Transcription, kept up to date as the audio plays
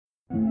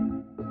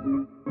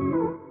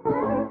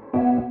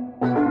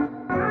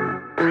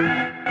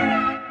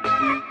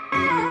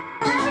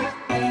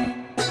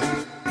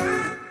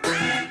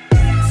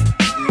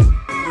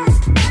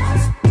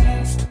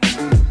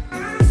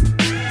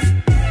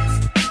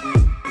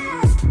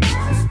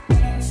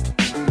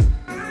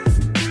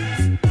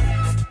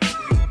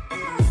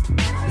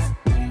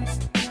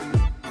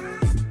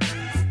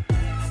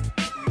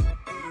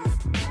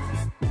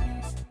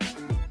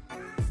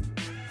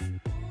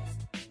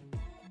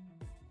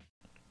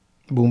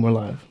Boom, we're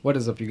live. What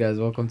is up, you guys?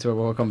 Welcome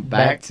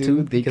back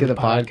to the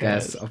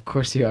podcast. Of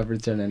course, you have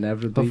returned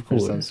inevitably for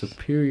some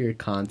superior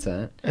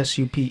content.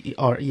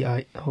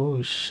 SUPEREI.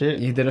 Oh, shit.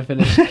 You didn't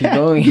finish. Keep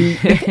going.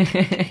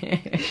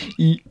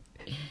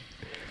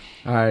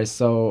 Alright,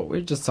 so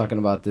we're just talking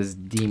about this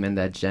demon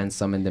that Jen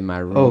summoned in my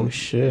room. Oh,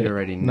 shit. You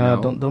already know.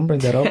 Nah, don't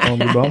bring that up on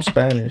me, bro. I'm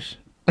Spanish.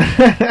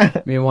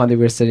 Me and Wanda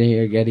were sitting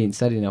here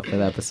setting up for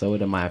the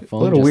episode, and my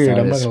phone just weird,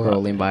 started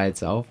scrolling by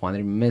itself.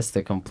 Wanda missed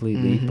it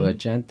completely, but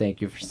Jen, thank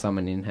you for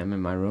summoning him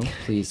in my room.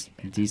 Please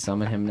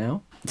de-summon him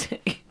now.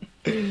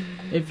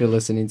 If you're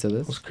listening to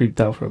this. I was creeped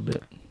out for a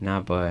bit.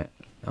 Nah, but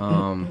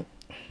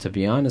to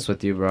be honest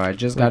with you, bro, I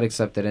just got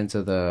accepted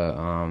into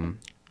the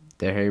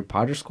Harry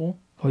Potter school.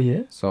 Oh,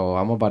 yeah? So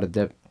I'm about to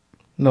dip.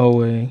 No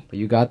way. But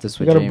you got this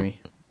with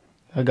Jamie.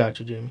 I got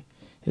you, Jamie.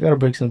 You gotta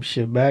break some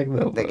shit back,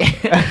 though.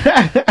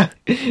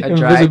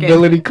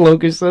 Invisibility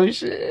cloak or some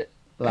shit.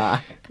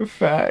 Lie.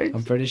 Facts.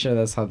 I'm pretty sure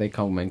that's how they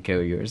come and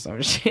kill you or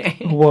some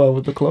shit. What,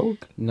 with the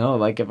cloak? No,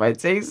 like if I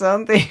take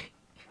something.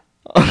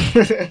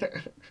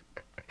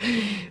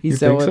 You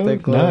said with the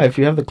cloak? Nah, if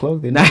you have the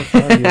cloak, they never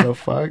find you. The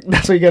fuck?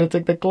 That's why you gotta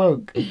take the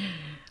cloak.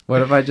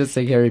 What if I just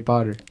take Harry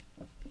Potter?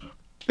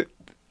 I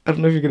don't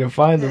know if you're gonna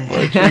find them,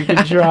 but you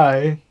can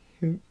try.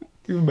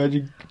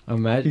 Imagine.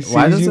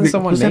 Why doesn't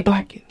someone Who's that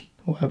black kid?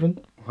 What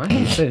happened? What?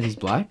 You said he's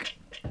black?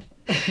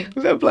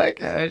 Who's that black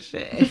kid? Oh,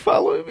 shit. You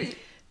following me?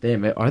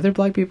 Damn it. Are there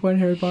black people in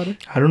Harry Potter?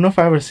 I don't know if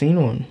I ever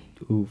seen one.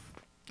 Oof.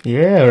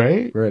 Yeah,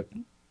 right? Rip.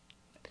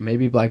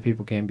 Maybe black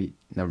people can be.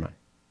 Never mind.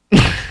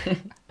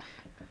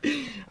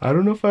 I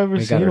don't know if I ever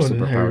seen one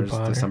in Harry superpowers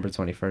Potter. December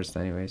 21st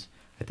anyways.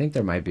 I think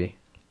there might be.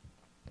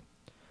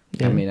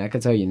 Yeah. I mean, I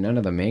could tell you none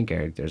of the main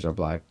characters are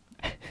black.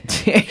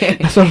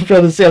 That's what I'm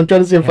trying to say. I'm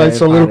trying to see if I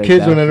saw little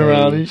kids running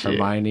around and shit.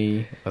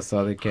 Hermione, what's the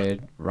other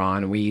kid?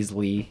 Ron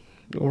Weasley.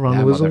 Ron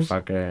that Weasley?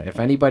 Motherfucker. If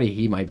anybody,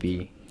 he might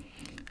be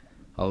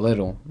a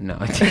little. No.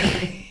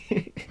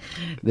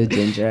 The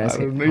ginger ass.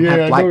 Yeah, I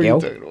know what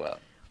you're talking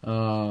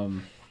about.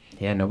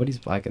 Yeah, nobody's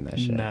black in that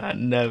shit. Nah,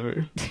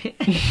 never.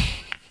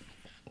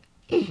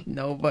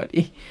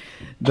 Nobody.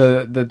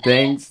 The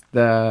things,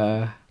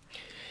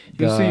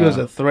 You see you as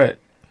a threat.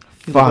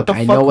 Fuck,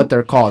 I know what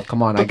they're called.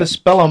 Come on. Put the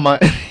spell on my...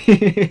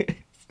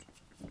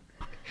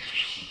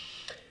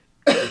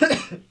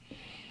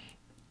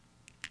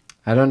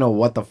 I don't know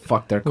what the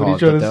fuck they're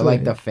called, but they're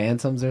like the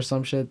Phantoms or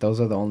some shit.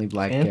 Those are the only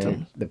black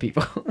the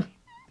people.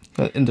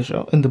 In the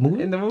show? In the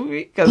movie? In the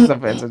movie? Because the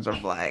Phantoms are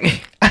black.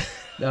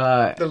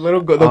 The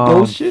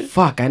ghost shit?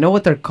 Fuck, I know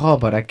what they're called,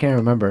 but I can't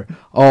remember.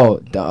 Oh,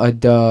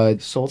 the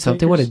Soul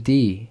something Takers? with a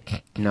D.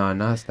 No,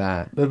 not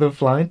that. They're the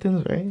flying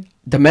things, right?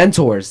 The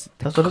Mentors.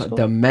 That's what it's called?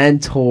 The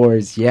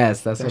Mentors.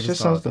 Yes, that's that what shit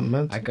it's called. sounds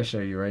Dementor. I can show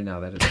you right now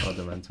that it's called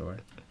the Mentor.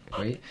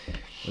 Wait,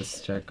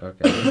 let's check.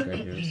 Okay, let's go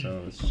here.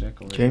 So let's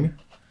check over Jamie? here.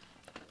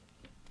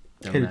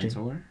 The Hit it,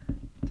 Mentor.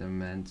 The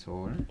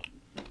Mentor.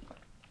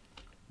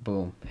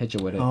 Boom. Hit you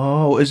with it.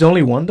 Oh, is there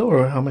only one though,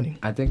 or how many?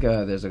 I think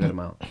there's a good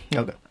amount.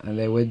 Okay. And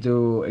they would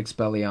do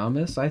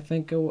Expelliarmus, I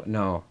think.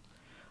 No.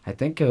 I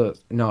think it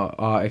was... No,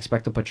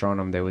 Expecto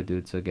Patronum they would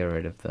do to get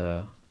rid of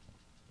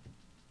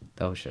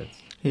those shits.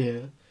 Yeah.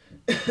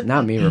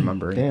 Not me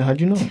remembering. Damn,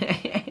 how'd you know?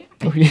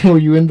 Were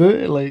you into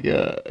it? Like,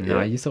 No, yeah.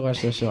 I used to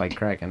watch that shit like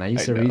crack, and I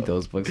used to read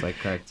those books like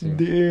crack, too.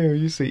 Damn, you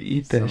used to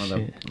eat that Some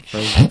shit. of the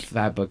first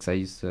fat books I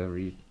used to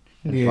read.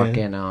 And Yeah.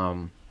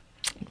 fucking,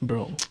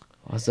 Bro.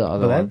 what's the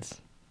other one?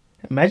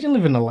 Imagine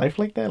living a life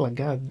like that. Like,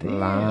 god damn.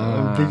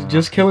 Nah.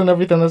 Just killing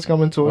everything that's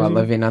coming towards you.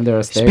 Living under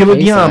a staircase in the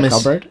Expelliarmus.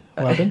 cupboard.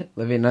 What happened?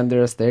 Living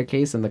under a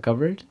staircase in the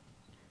cupboard.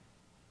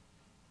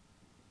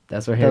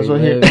 That's where Harry That's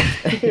what lived.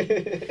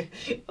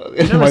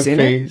 It's never my seen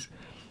face.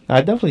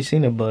 I definitely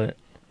seen it, but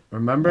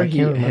Remember,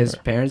 remember. his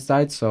parents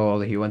died, so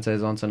he went to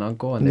his aunt and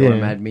uncle, and they were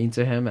mad mean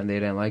to him, and they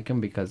didn't like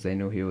him because they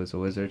knew he was a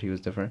wizard, he was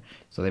different.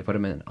 So they put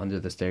him in under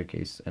the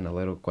staircase in a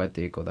little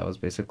cuartico that was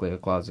basically a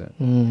closet.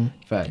 I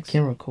Facts.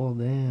 can't recall.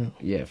 Damn.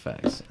 Yeah,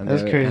 facts. And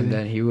That's crazy. And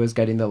then he was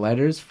getting the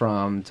letters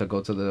to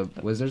go to the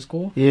wizard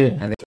school. Yeah.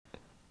 And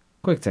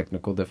quick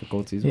technical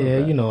difficulties.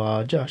 Yeah, you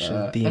know, Josh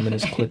the demon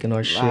is clicking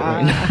our shit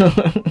right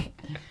now.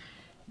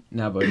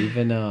 Nah, but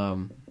even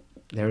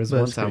there was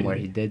one That's time where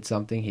crazy. he did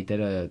something. He did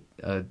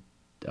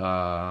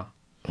a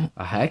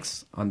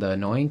hex on the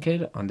annoying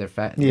kid. On their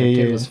fat. Yeah, the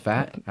kid yeah. was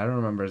fat. I don't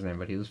remember his name,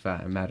 but he was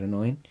fat and mad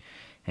annoying.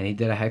 And he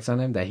did a hex on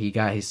him that he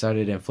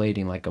started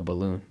inflating like a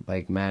balloon,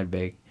 like mad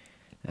big.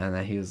 And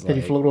then he was like,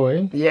 Did he float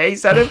away? yeah, he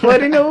started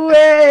floating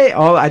away.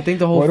 Oh, I think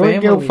the whole Why do I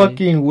family. get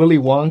fucking Willy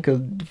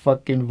Wonka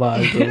fucking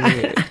vibes over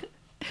here?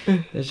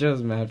 That shit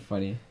was mad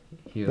funny.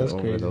 He was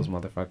over those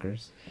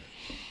motherfuckers.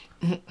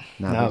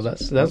 No,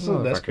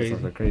 that's crazy.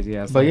 A crazy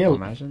ass. But yeah,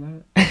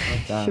 imagine that.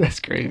 That's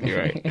crazy,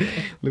 right?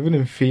 Living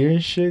in fear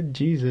and shit.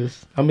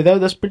 Jesus. I mean,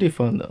 that's pretty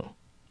fun though.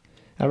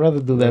 I'd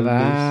rather do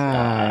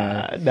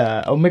that.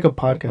 Nah, I'll make a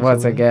podcast. What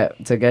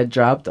to get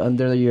dropped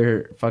under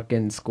your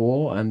fucking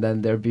school, and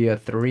then there be a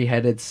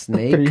 3-headed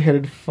snake.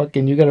 3-headed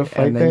fucking. You gotta fight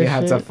that. And then you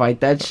have to fight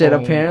that shit.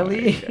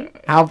 Apparently,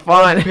 how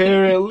fun.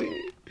 Apparently,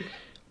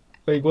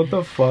 like what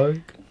the fuck?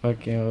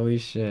 Fucking holy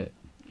shit.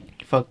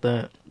 Fuck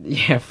that.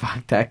 Yeah,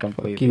 fuck that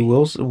completely.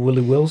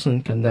 Willie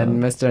Wilson can. And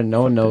then Mr.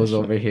 No Nose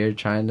over here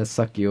trying to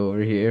suck you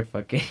over here.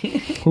 Fucking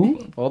who?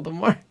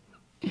 Voldemort.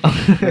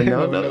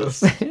 No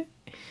Nose.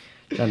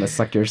 Trying to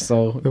suck your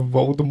soul. The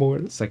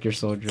Voldemort. Suck your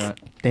soul dry.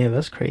 Damn,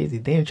 that's crazy.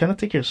 Damn, trying to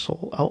take your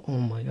soul out. Oh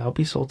my god, I'll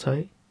be so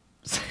tight.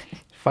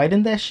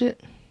 Fighting that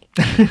shit?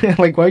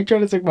 Like, why are you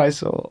trying to take my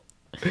soul?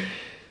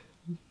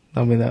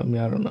 I mean, I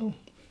don't know.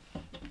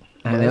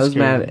 And it was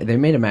mad. They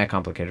made it mad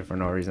complicated for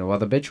no reason. Well,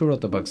 the bitch who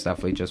wrote the book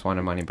definitely just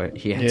wanted money, but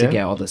he had to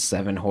get all the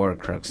 7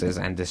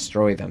 Horcruxes and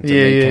destroy them to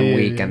make him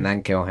weak and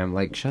then kill him.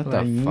 Like, shut the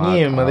fuck up.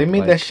 Yeah, man, they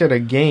made that shit a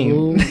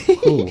game.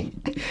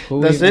 Who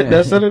That's it.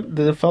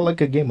 It felt like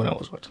a game when I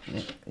was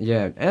watching.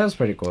 Yeah, it was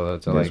pretty cool though.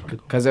 To like,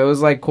 because it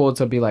was like cool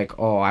to be like,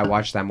 oh, I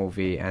watched that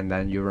movie, and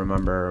then you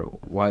remember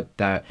what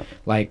that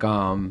like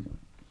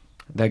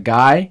the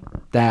guy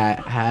that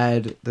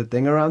had the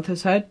thing around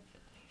his head.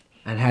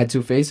 And had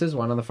 2 faces,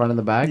 one on the front and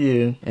the back.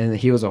 Yeah. And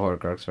he was a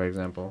Horcrux, for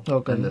example.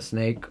 Okay. And the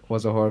snake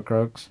was a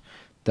Horcrux.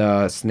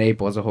 The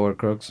Snape was a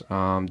Horcrux.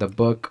 The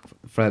book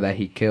that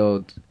he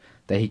killed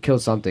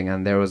something,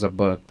 and there was a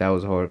book that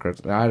was a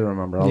Horcrux. I don't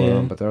remember all of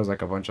them, but there was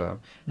like a bunch of them.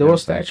 There were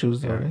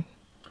statues there, right?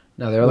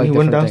 No, they were like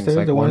different things.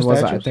 Like one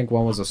was, I think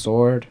one was a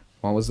sword,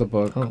 one was the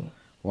book,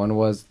 one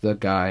was the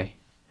guy,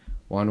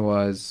 one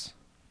was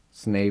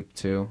Snape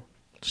too.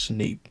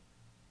 Snape.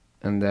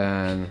 And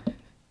then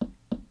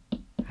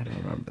I don't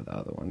remember the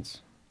other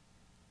ones.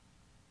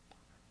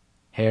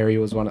 Harry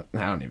was one of...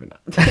 I don't even know.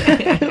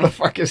 Who the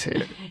fuck is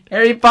Harry?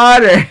 Harry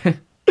Potter!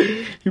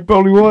 He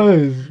probably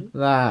was.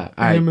 Nah.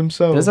 Him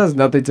himself. This has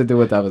nothing to do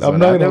with that. I'm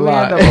not gonna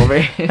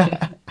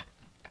lie.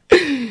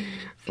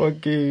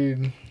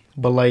 Fucking...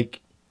 But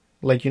like,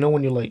 you know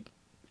when you like...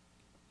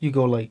 You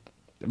go like...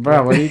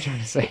 Bro, what are you trying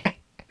to say?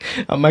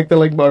 I'm acting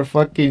like my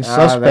fucking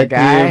suspect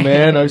here,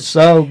 man. Or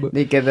sub.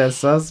 Nigga, the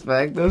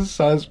suspect. The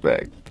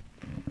suspect.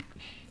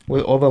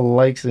 With all the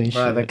likes and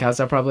shit. The cats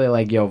are probably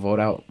like, yo, vote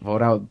out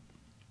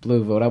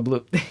blue.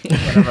 Whatever,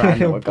 I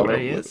know what color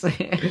he is.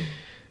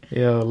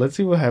 Yo, let's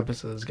see what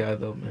happens to this guy,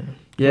 though, man.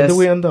 Yes. Where do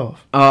we end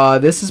off?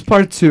 This is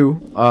part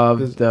 2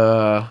 of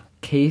the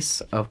case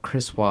of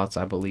Chris Watts,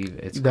 I believe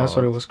it's called. That's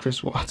what it was,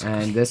 Chris Watts.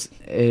 And this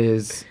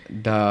is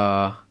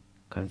the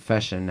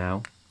confession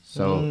now.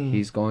 So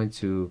he's going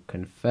to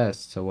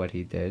confess to what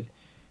he did.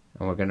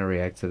 And we're going to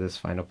react to this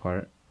final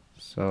part.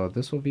 So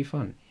this will be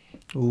fun.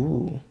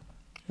 Ooh.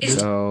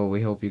 So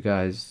we hope you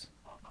guys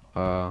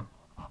are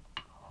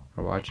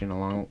watching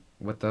along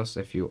with us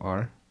if you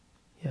are.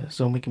 Yeah,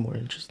 so make it more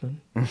interesting.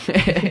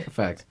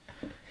 Fact.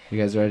 You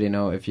guys already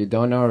know. If you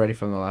don't know already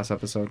from the last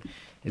episode,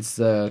 it's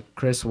the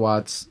Chris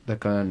Watts,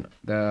 fuck, I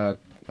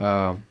don't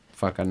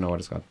know what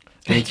it's called.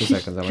 Give me 2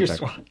 seconds, I'm gonna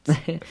check.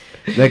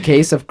 The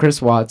case of Chris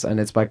Watts, and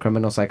it's by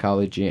Criminal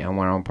Psychology, and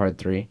we're on part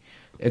 3.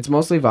 It's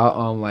mostly about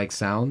like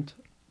sound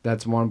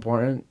that's more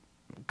important.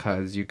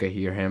 Because you could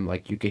hear him,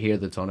 like, you could hear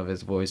the tone of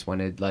his voice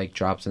when it, like,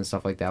 drops and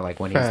stuff like that. Like,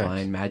 when he's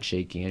lying, mad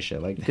shaking and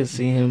shit like that. You could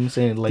see him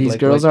saying, like... These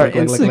girls are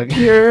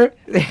insecure.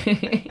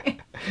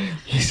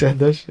 He said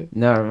that shit?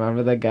 No,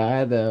 remember the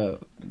guy? The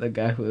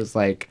guy who was,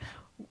 like,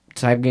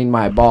 tagging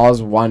my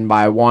balls one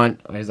by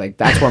one. He's like,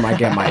 that's where I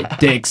get my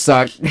dick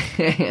sucked.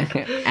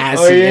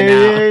 Ass eaten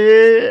out.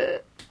 Yeah.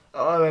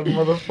 Oh, that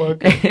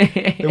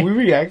motherfucker. Did we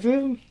react to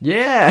him?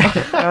 Yeah.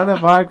 On the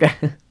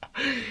podcast.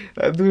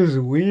 That dude is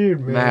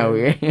weird, man. Nah,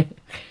 weird.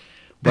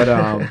 But,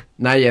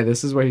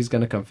 this is where he's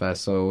gonna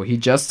confess. So, he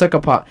just took a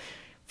pot.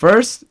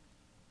 First,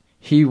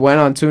 he went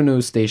on 2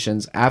 news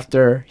stations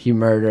after he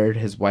murdered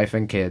his wife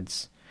and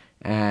kids.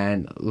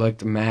 And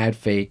looked mad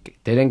fake.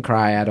 Didn't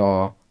cry at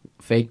all.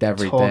 Faked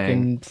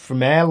everything. Talking for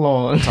mad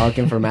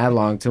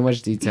long. Too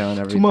much detail and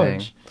everything. Too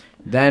much.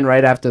 Then,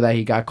 right after that,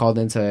 he got called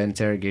into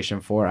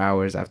interrogation 4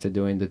 hours after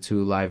doing the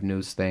 2 live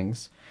news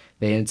things.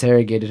 They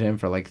interrogated him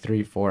for like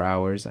 3-4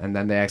 hours, and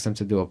then they asked him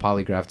to do a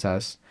polygraph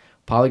test.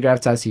 Polygraph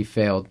test, he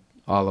failed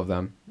all of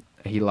them.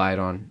 He lied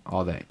on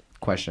all the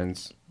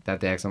questions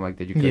that they asked him, like,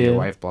 did you kill your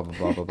wife, blah, blah,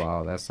 blah, blah, blah,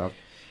 all that stuff.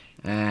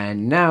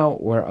 And now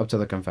we're up to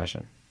the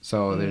confession.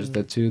 So there's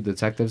the 2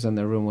 detectives in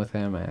the room with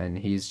him, and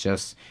he's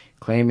just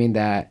claiming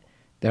that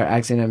they're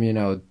asking him,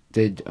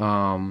 did,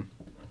 I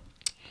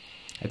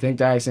think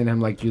they're asking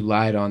him, like, you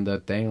lied on the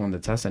thing, on the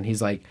test, and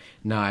he's like,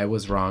 nah, I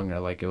was wrong,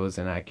 or, like, it was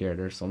inaccurate,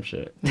 or some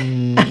shit.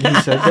 He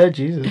said that?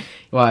 Jesus.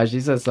 Well,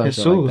 she said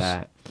something like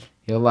that.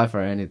 He'll lie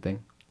for anything.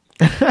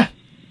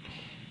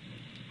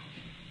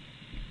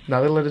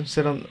 Now they let him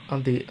sit on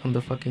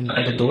the fucking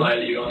on the door. I didn't lie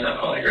to you on that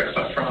polygraph,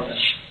 I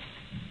promise.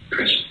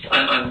 Chris,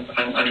 I'm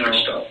not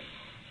stop.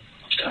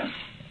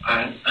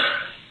 I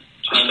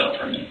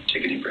for a minute.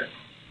 Take a deep breath.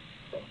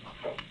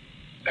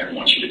 I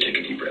want you to take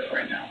a deep breath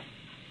right now.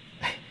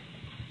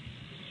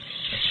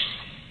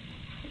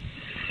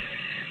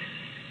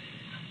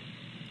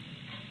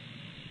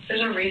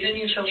 There's a reason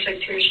you feel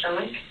sick to your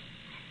stomach.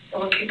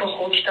 And when people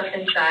hold stuff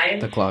inside,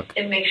 The clock.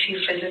 it makes you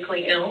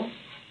physically ill.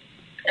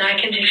 And I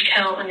can just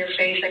tell on your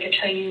face, I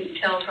can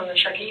tell from the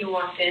second you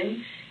walked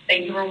in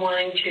that you were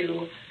wanting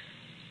to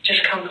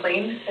just come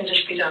clean and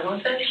just be done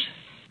with this.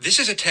 This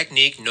is a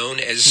technique known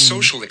as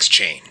social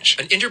exchange,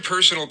 an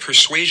interpersonal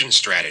persuasion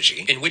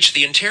strategy in which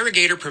the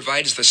interrogator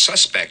provides the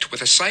suspect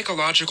with a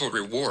psychological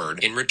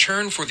reward in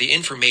return for the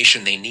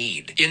information they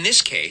need. In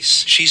this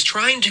case, she's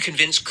trying to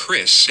convince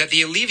Chris that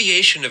the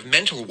alleviation of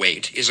mental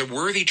weight is a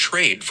worthy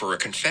trade for a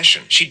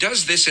confession. She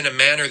does this in a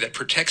manner that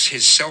protects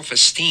his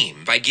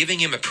self-esteem by giving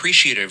him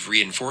appreciative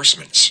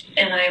reinforcements.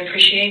 And I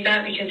appreciate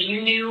that because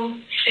you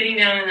knew sitting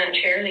down in that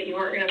chair that you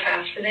weren't going to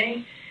pass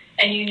today.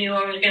 And you knew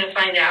I was going to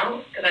find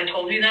out because I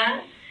told you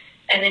that.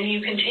 And then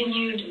you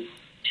continued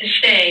to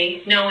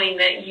stay knowing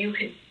that you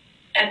could,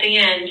 at the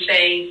end,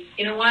 say,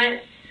 you know what? I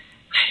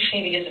just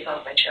need to get this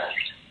off my chest.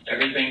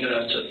 Everything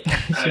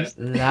that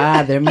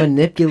Nah, they're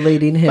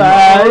manipulating him.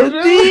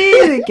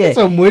 That's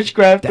some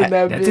witchcraft in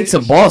that That bitch. takes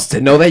some balls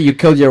to know that you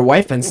killed your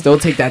wife and still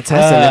take that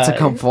test and it to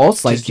come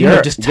false. Like, Just, you know,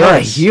 you're, just you're tell a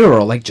us.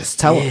 hero. Like, just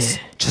tell Yeah. us.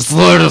 Just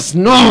let us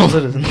know.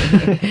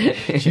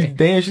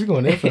 She's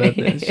going in for that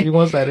thing. She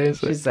wants that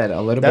answer. She said a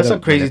little That's bit a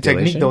of crazy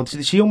technique, though.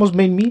 manipulation. She almost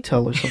made me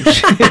tell her some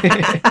shit.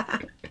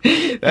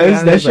 Yeah,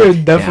 that that's shit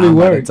like, definitely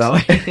yeah, works.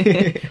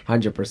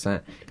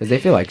 100%. Because they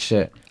feel like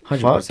shit.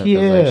 100% Fuck feels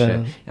like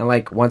yeah. shit. And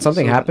like when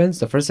something So- happens,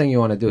 the first thing you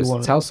want to do You is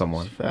wanna- tell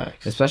someone.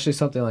 Facts. Especially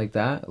something like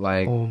that.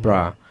 Like, Oh, man.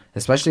 bruh.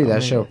 Especially that Oh,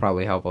 shit yeah. will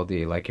probably help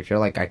OD. Like if you're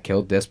like, I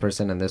killed this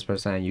person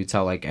and you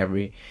tell like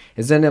every,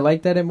 isn't it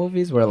like that in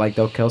movies where like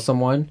they'll kill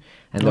someone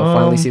and they'll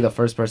finally see the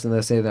first person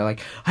they say they're like,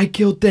 I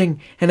killed thing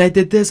and I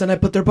did this and I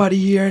put their body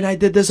here and I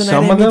did this and I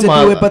Some didn't of mean to them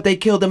do are- it, but they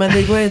killed him and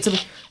they went into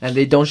and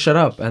they don't shut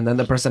up and then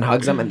the person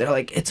hugs them and they're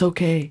like, it's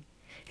okay,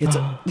 it's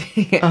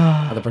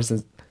and the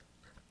person's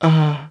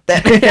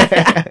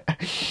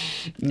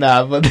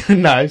Nah, but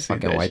nah, I've seen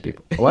fucking that white shit.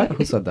 people. What?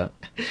 Who said that?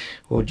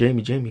 Well,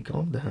 Jamie,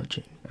 calm down,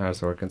 Jamie. Alright,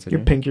 so we're You're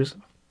continuing. pink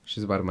yourself.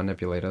 She's about to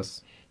manipulate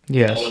us.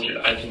 Yes. told you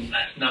I did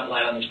not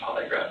lie on this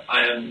polygraph.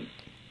 I don't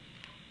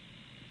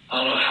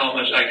know how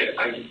much I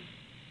could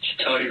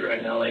tell you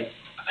right now. Like,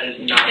 I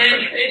did not.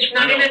 It's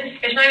not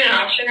even an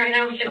option right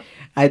now. Because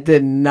I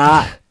did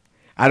not.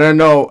 I don't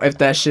know if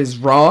that shit's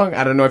wrong.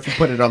 I don't know if you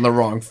put it on the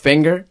wrong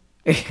finger.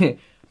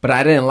 But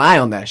I didn't lie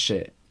on that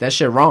shit. That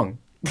shit wrong.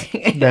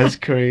 That's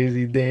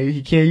crazy, Dave.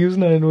 He can't use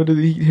nothing.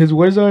 His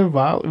words are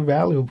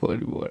invaluable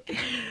anymore.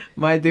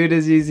 My dude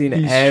is using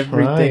He's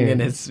everything in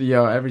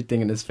trying.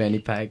 everything in his fanny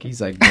pack. He's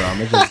like, bro, I'm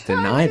gonna just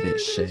deny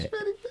this shit.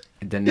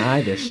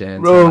 Deny this shit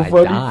until Bro, I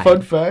funny die.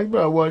 fun fact,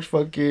 bro. I watched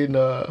fucking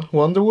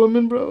Wonder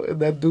Woman, bro. And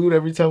that dude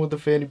every time with the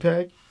fanny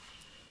pack.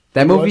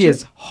 That Watch movie it?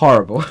 is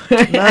horrible.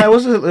 Nah, it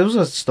was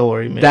a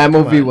story, man. That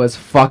Come movie on. was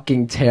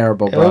fucking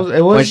terrible, It bro.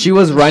 was- when she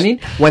was running,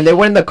 when they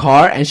were in the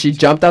car and she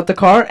jumped out the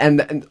car,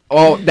 and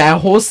oh, that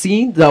whole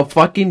scene, the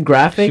fucking She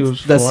graphics,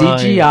 was the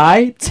flying.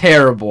 CGI,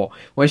 terrible.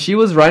 When she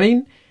was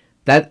running,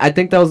 I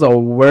think that was the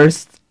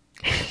worst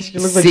She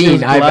looked like she was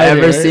scene I've gliding,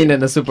 ever right? seen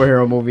in a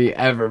superhero movie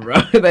ever, bro.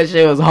 That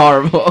shit was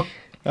horrible.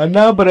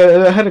 No, but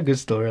it had a good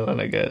storyline,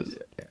 I guess.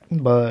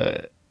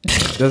 But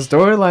The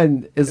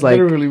storyline is it like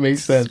didn't really make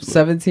sense.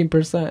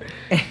 17%.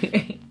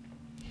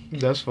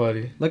 That's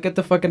funny. Look at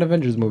the fucking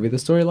Avengers movie. The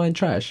storyline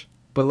trash.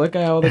 But look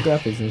at all the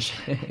graphics and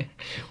shit.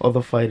 All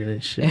the fighting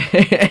and shit.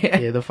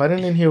 Yeah, the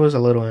fighting in here was a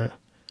little.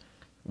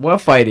 What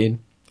fighting?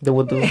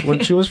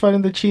 When she was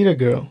fighting the cheetah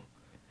girl.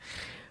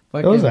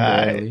 Fucking was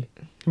barely.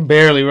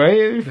 Barely,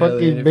 right? Fucking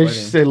any bitch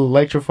fighting. said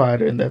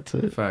electrified her, and that's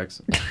it.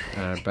 Facts.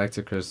 Alright, back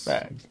to Chris.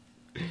 Facts.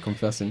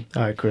 Confessing.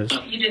 All right, Chris.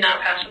 you did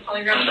not pass the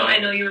polygraph, so I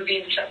know you were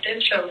being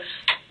deceptive. So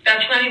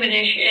that's not even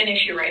an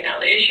issue right now.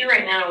 The issue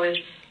right now is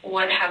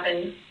what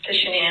happened to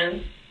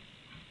Shanann,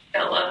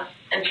 Bella,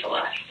 and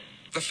Celeste.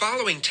 The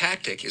following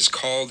tactic is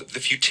called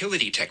the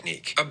futility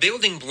technique, a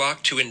building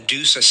block to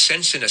induce a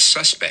sense in a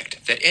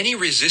suspect that any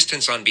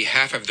resistance on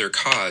behalf of their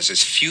cause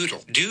is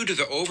futile due to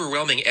the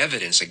overwhelming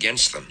evidence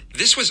against them.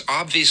 This was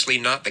obviously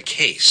not the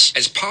case,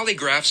 as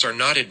polygraphs are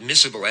not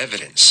admissible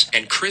evidence,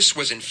 and Chris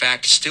was in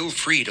fact still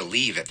free to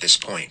leave at this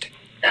point.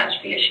 That's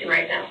the issue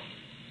right now.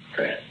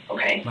 Great.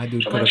 Okay. My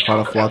dude So could have let's caught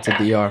a talk flaw about to that.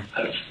 DR.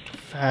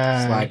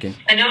 Facts. Slacking.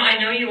 I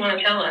know you want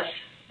to tell us.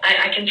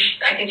 I can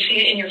see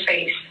it in your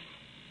face.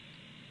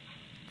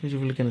 Because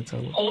you're really gonna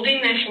tell her.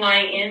 Holding this lie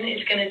in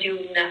is going to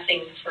do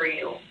nothing for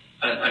you.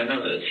 I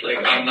know this. Like,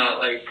 Okay. I'm not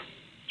like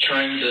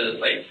trying to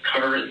like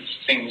cover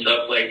things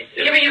up. Like,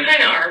 Yeah, but you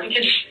kind of are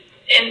because,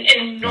 and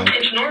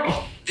it's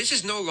normal. This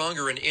is no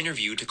longer an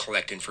interview to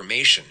collect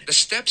information. The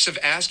steps of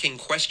asking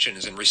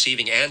questions and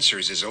receiving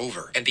answers is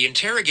over, and the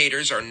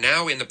interrogators are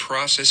now in the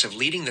process of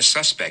leading the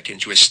suspect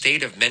into a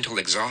state of mental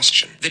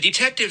exhaustion. The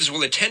detectives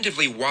will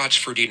attentively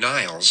watch for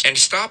denials and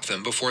stop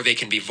them before they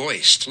can be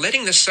voiced.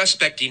 Letting the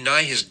suspect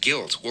deny his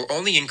guilt will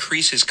only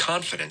increase his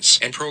confidence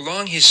and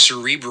prolong his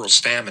cerebral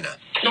stamina.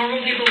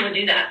 Normal people would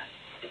do that.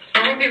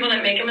 Normal people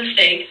that make a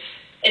mistake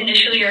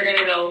initially are going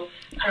to go,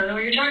 I don't know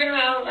what you're talking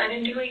about. I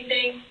didn't do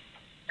anything.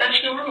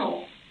 That's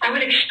normal. I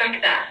would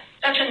expect that.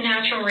 That's a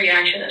natural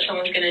reaction that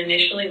someone's going to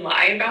initially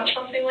lie about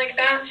something like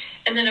that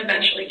and then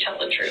eventually tell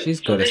the truth.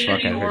 She's good as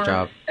fuck at her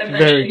job. Very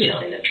Eventually good.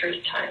 telling the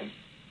truth time.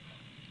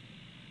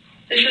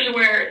 This is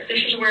where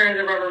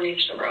the rubber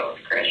meets the road,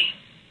 Chris.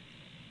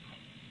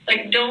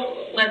 Like,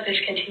 don't let this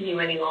continue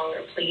any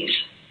longer, please.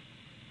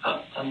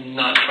 I'm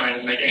not trying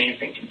to make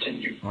anything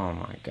continue. Oh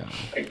my god.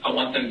 Like, I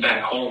want them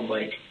back home.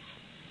 Like,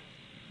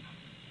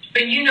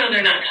 But you know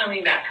they're not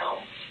coming back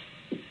home.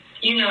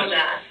 You know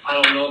that. I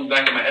don't know in the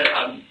back of my head.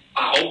 I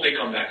hope they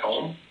come back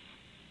home.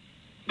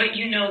 But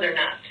you know they're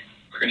not.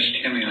 Chris,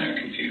 Tammy and I are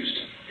confused.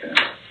 Okay?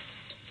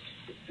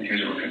 And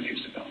here's what we're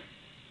confused about.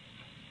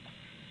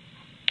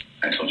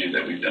 I told you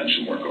that we've done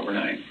some work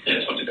overnight. Yeah.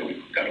 I told you that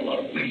we've got a lot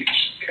of leads.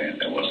 Okay,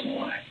 that wasn't a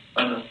lie.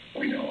 I know.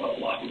 We know a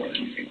lot more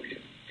than you think we do.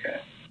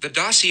 Okay. The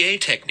dossier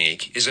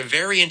technique is a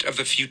variant of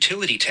the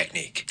futility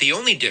technique, the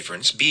only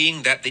difference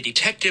being that the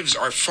detectives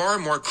are far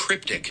more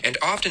cryptic and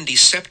often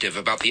deceptive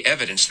about the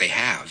evidence they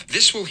have.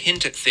 This will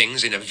hint at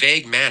things in a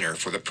vague manner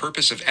for the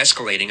purpose of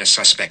escalating a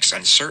suspect's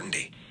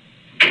uncertainty.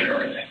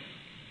 Where are they?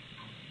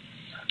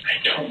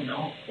 I don't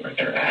know where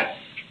they're at.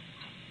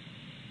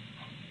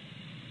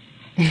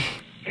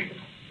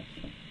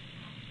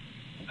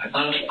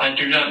 Honestly, I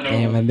do not know.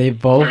 Damn, and they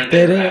both where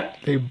did they're it? at.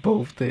 They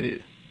both did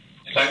it.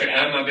 If I could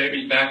have my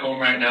babies back home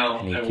right now,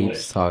 And he I would.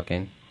 keeps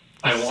talking.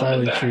 I want them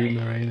Silent back.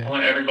 treatment right I now.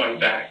 want everybody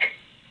back.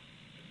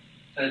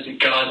 That is the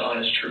God's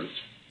honest truth.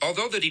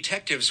 Although the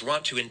detectives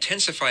want to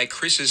intensify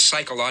Chris's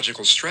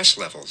psychological stress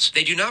levels,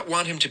 they do not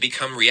want him to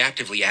become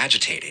reactively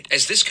agitated,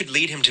 as this could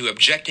lead him to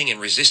objecting and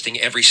resisting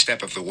every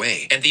step of the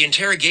way, and the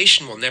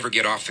interrogation will never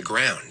get off the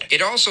ground. It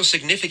also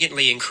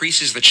significantly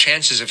increases the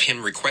chances of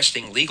him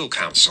requesting legal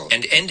counsel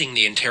and ending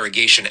the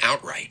interrogation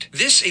outright.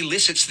 This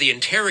elicits the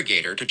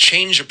interrogator to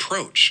change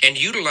approach and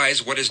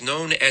utilize what is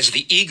known as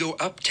the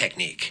ego-up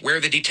technique, where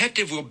the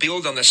detective will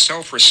build on the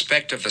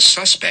self-respect of the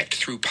suspect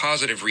through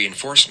positive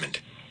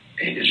reinforcement.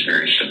 It is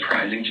very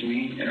surprising to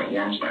me, and it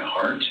warms my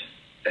heart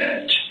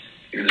that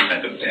you're the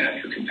type of dad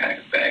who can pack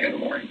a bag in the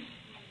morning,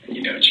 and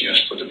you know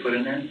just what to put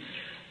in there.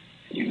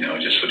 You know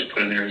just what to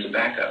put in there as a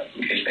backup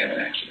in case they have an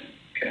accident.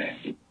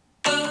 Okay.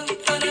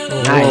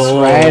 Nice,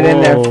 right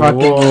in their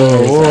fucking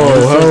ears.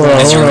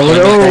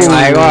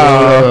 Like,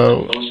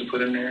 whoa. Supposed to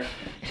put in there.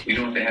 You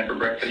know what they have for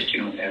breakfast.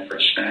 You know what they have for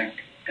a snack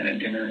and a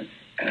dinner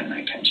and a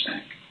nighttime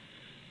snack.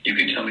 You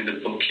can tell me the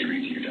book you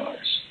read to your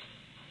daughters.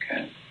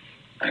 Okay.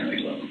 I know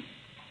you love them.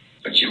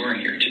 But you weren't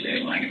here today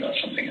lying about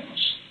something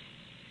else.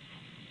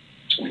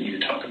 So we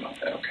need to talk about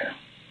that, okay?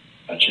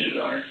 I cheated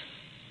on her.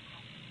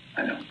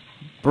 I know.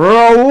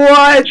 Bro,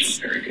 what? She's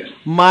very good.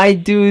 My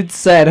dude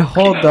said,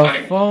 hold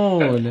the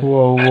phone.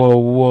 Whoa, whoa,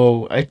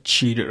 whoa. I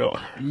cheated on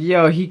her.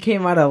 Yo, he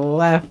came out of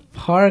left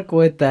park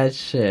with that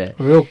shit.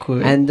 Real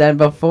quick. And then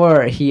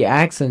before, he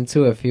asked him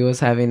too if he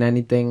was having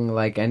anything,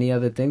 like any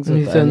other things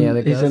with any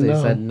other girls. He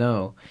said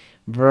no.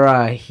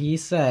 Bruh, he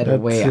said, That's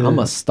wait, it. I'm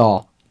a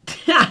stall.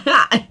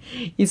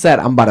 He said,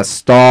 I'm about to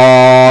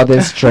stall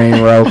this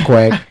train real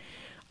quick.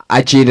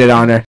 I cheated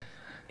on her.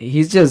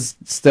 He's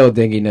just still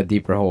digging a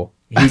deeper hole.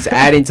 He's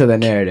adding to the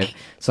narrative.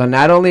 So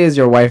not only is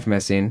your wife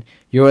missing,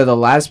 you were the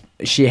last.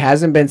 She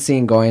hasn't been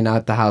seen going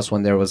out the house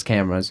when there was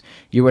cameras.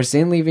 You were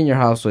seen leaving your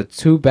house with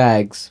 2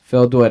 bags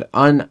filled with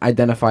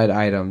unidentified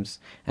items.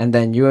 And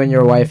then you and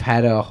your wife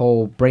had a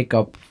whole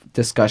breakup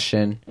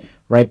discussion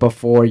right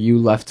before you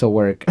left to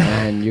work,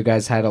 and you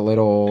guys had a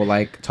little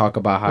like talk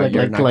about how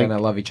you're not gonna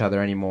love each other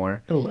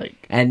anymore.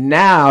 And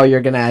now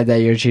you're gonna add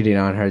that you're cheating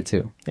on her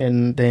too.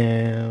 And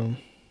then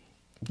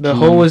the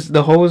hole was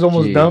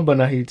almost done, but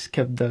now he just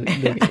kept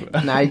digging.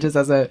 Now he just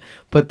has to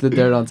put the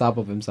dirt on top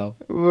of himself.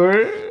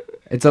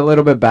 It's a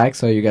little bit back,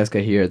 so you guys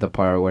could hear the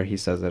part where he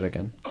says it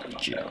again.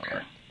 Okay.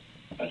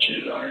 I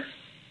cheated on her.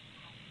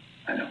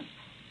 I know.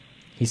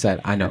 He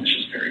said, "I know." And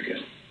she's very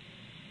good.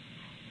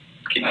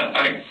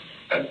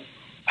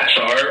 I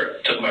saw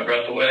her, took my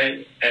breath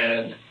away,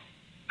 and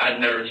I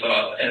never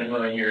thought in a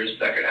million years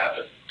that could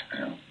happen.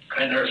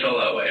 I never felt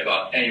that way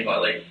about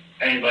anybody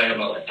in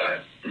my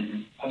lifetime.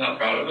 Mm-hmm. I'm not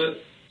proud of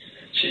it.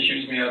 She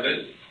accused me of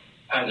it.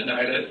 I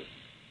denied it.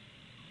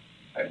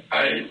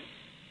 I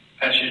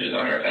cheated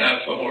on her, and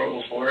I felt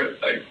horrible for it.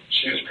 Like,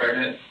 she was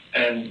pregnant,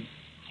 and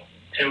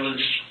it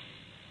was...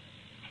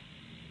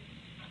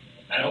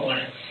 I don't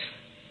want to...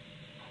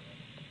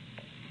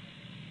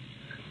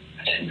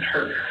 I didn't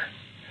hurt her.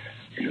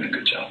 You're doing a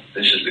good job.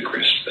 This is the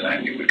Chris that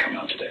I knew would come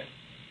out today.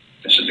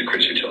 This is the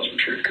Chris who tells the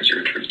truth because you're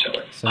a truth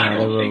teller. So now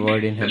they're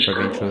rewarding him this for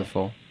being girl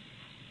truthful.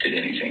 did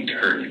anything to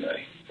hurt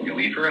anybody. When you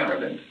leave her out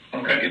of it,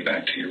 Okay. get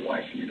back to your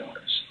wife and your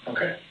daughters.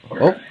 Okay.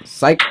 Oh,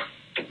 psych.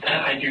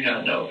 That I do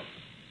not know.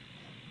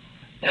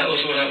 That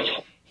was what I was.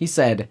 He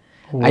said,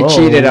 I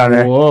cheated on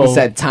her. Whoa. He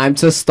said, time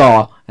to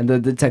stall. And the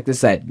detective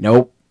said,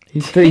 nope. He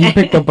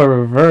picked up a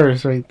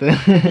reverse right there.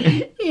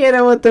 He hit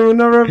him with the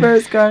Uno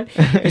reverse card.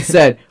 He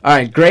said, all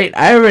right, great.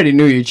 I already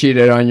knew you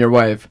cheated on your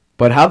wife.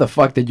 But how the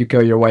fuck did you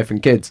kill your wife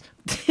and kids?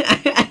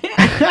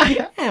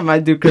 And my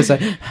dude Chris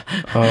said,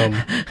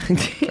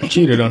 I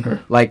cheated on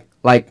her. like.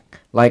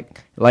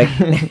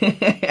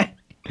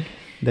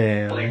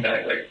 Damn. Pulling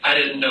back, like I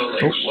didn't know,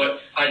 like what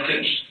I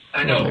did.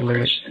 I know.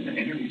 Like, In the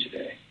interview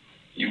today,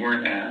 you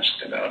weren't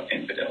asked about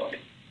infidelity.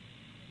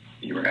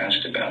 You were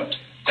asked about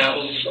That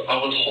was I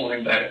was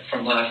holding back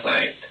from last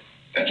night.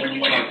 that's When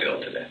you what you talk- feel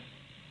today.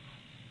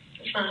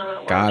 That's not how that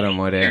works. Got him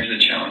with it. Here's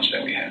the challenge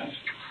that we have.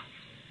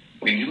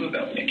 We knew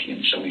about Nikki,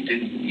 and so we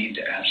didn't need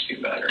to ask you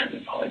about her in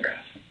the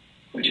polygraph.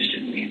 We just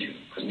didn't need to,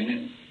 because we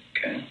knew,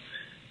 okay?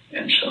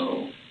 And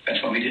so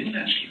that's why we didn't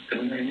ask you,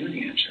 because we already knew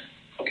the answer,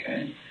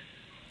 okay?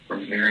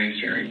 We're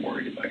very, very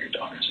worried about your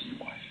daughters and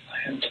your wife.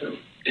 I am too.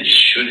 This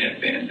should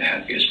have been the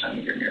happiest time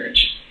of your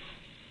marriage.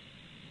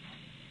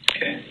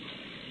 Okay?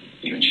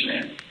 You and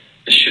Shanann.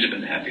 This should have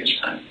been the happiest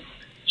time.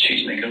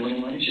 She's making a little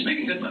money. She's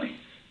making good money.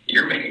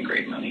 You're making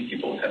great money.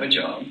 You both have a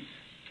job.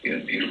 You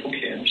have beautiful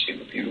kids. You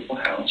have a beautiful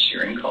house.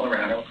 You're in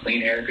Colorado.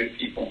 Clean air, good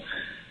people.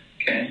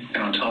 Okay? And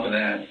on top of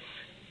that,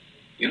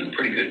 you look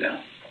pretty good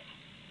now.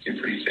 You're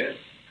pretty fit.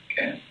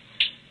 Okay?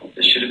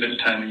 This should have been a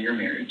time in your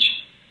marriage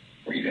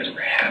where you guys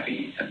were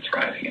happy and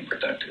thriving and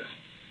productive.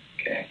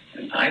 Okay?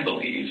 And I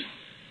believe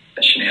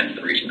that Shanann's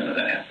the reason none of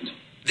that happened.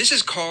 This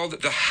is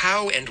called the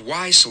how and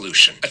why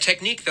solution, a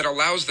technique that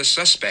allows the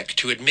suspect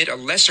to admit a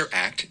lesser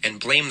act and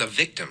blame the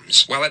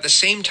victims, while at the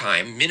same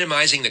time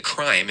minimizing the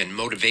crime and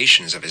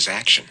motivations of his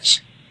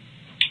actions.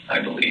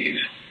 I believe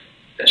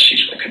that she's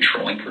a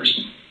controlling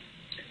person.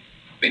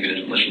 Maybe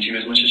doesn't listen to you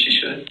as much as she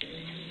should.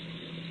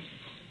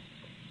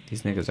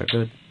 These niggas are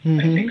good.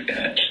 I think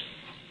that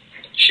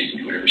she can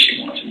do whatever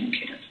she wants and you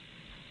can't.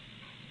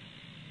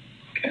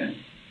 Okay?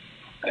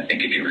 I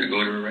think if you were to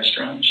go to a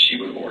restaurant, she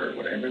would order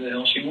whatever the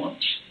hell she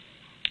wants.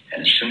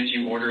 And as soon as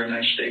you order a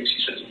nice steak,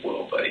 she says,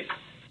 whoa, buddy.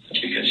 That's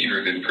because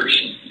you're a good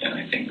person. And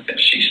I think that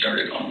she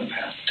started on the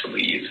path to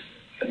leave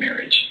the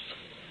marriage.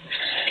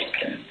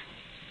 Okay?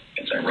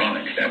 It's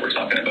ironic that we're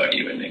talking about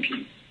you and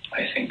Nikki.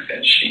 I think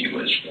that she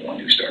was the one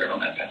who started on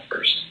that path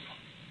first.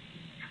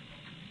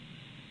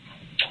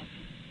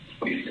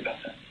 What do you think about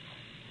that?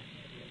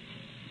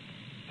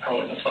 I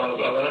wouldn't have thought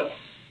about that.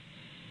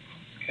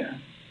 Okay.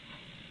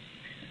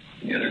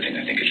 The other thing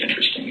I think is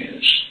interesting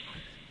is,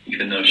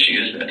 even though she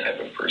is that type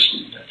of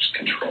person that's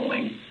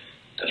controlling,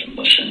 doesn't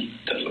listen,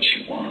 does what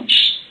she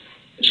wants,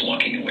 is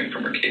walking away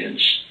from her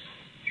kids,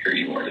 here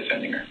you are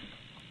defending her.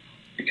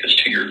 Because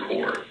to your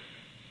core,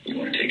 you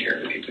want to take care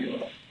of the people you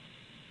love.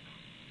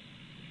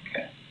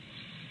 Okay.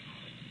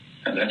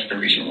 And that's the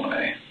reason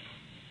why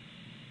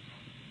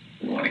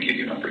we want to give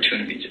you an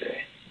opportunity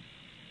today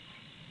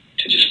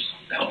to just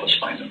help us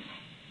find them.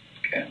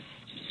 Okay?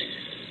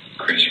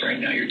 Chris, right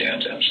now your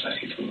dad's outside.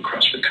 He flew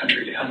across the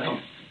country to help you.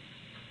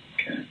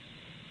 Okay?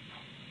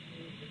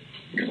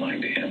 You're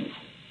lying to him.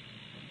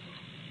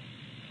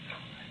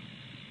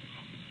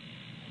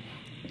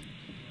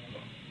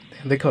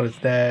 Damn, they called his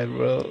dad,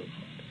 bro.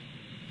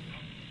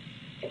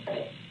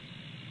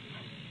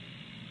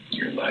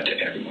 You're lied to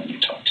everyone you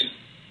talk to.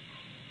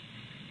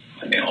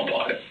 And they all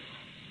bought it.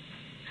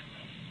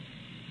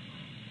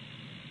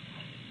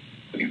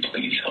 Will you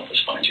please help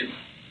us find your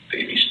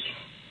babies?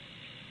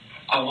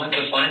 I want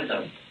to find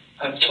them.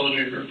 I've told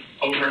you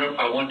over and over,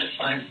 I want to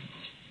find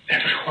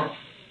everyone.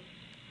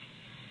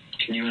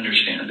 Can you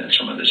understand that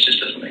some of this just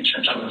doesn't make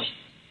sense to us?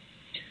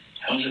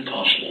 How is it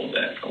possible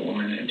that a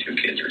woman and two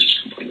kids are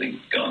just completely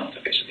gone off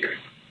the face of the earth?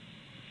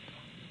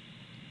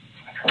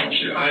 I promise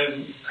you,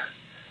 I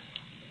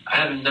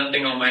have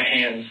nothing on my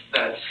hands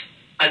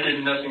I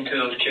did nothing to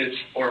those kids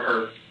or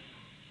her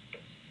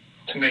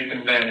to make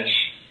them vanish.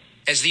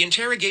 As the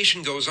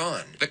interrogation goes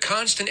on, the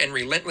constant and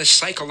relentless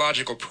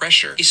psychological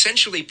pressure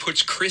essentially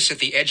puts Chris at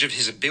the edge of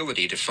his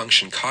ability to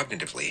function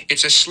cognitively.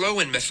 It's a slow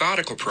and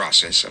methodical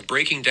process of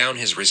breaking down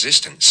his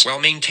resistance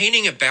while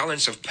maintaining a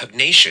balance of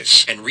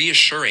pugnacious and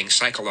reassuring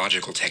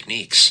psychological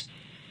techniques.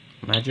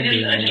 Imagine I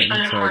being in just an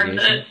find it hard to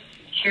interrogation.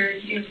 hear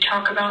you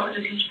talk about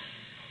these.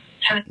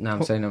 No,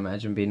 I'm saying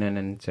imagine being in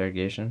an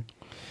interrogation.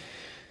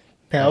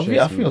 Yeah,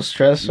 I feel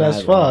stressed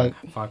as fuck.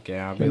 Fuck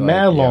yeah, I'll be Like, like,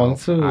 mad yo, long,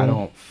 too. I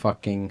don't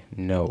fucking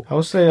know. I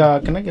would say,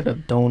 can I get a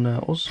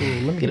donut? Also,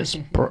 let me get a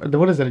Sprite.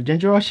 What is it, a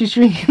ginger ale she's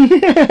drinking?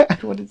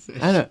 What is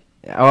this? I don't.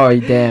 Oh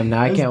damn!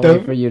 Now I That's can't dope.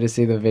 wait for you to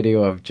see the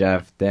video of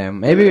Jeff.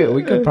 Damn, maybe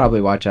we could probably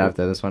watch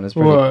after this one. It's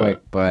pretty What? quick,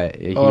 but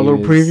he Oh, a little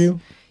was- preview?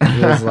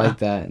 He was like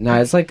that. No,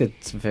 it's like a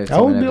 15 I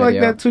would minute be like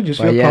video. that too, just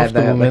But feel yeah,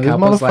 comfortable, the man. This cop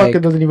was motherfucker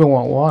like- doesn't even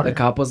want water. The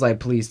cop was like,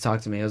 "Please talk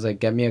to me." He was like,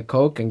 "Get me a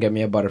Coke and get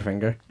me a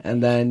Butterfinger."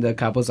 And then the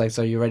cop was like,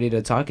 "So you ready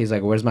to talk?" He's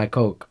like, "Where's my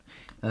Coke?"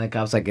 And the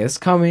cop's like, "It's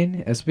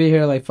coming. It's be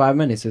here like 5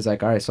 minutes." He's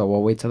like, "All right, so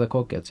we'll wait till the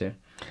Coke gets here."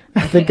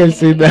 I think I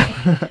see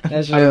that.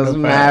 That shit I was know,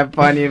 mad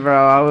funny, bro.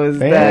 I was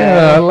Yeah,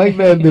 dead. I like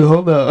that dude.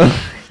 Hold up.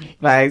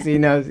 Facts. He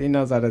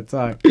knows how to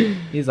talk.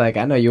 He's like,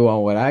 I know you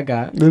want what I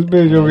got. This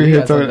bitch over You here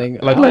got talking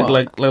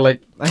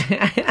like,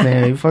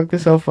 man, you fucked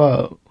yourself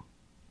up.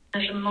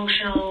 This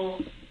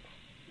emotional,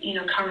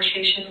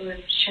 conversation with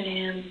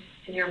Shanann,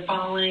 and you're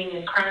bawling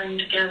and crying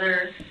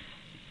together,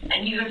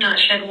 and you have not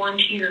shed one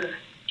tear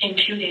in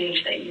 2 days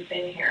that you've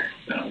been here.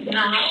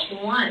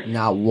 Not one.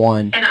 Not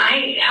one. And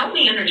help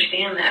me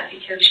understand that,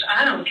 because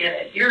I don't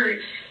get it.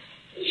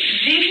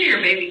 These are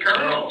your baby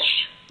girls,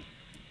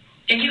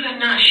 and you have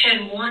not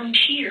shed one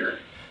tear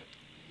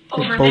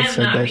over both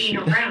them not said being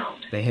that shit.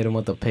 around. They hit him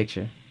with a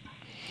picture.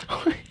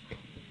 Chris,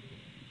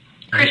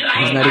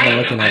 He's not even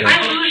looking at it.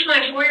 I lose my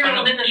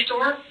 4-year-old in the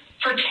store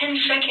for 10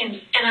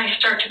 seconds, and I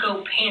start to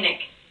go panic.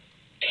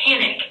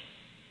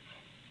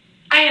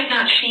 I have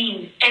not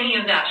seen any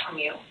of that from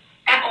you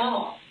at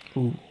all.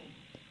 Ooh.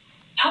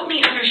 Help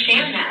me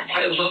understand that.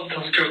 I love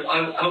those girls.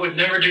 I would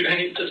never do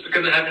any of this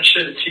because I haven't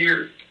shed a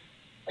tear.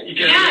 You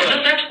get Yeah, it?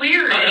 no, that's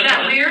weird. Is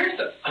that weird?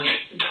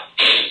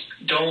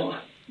 Don't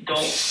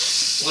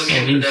look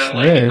into that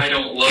like Yes. I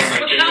don't love my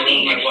Well, kids. tell I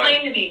me, love my explain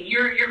wife. to me.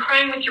 You're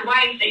crying with your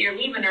wife that you're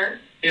leaving her,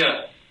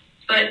 Yeah.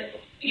 but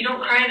you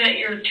don't cry that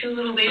your 2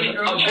 little baby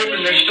girls I'm are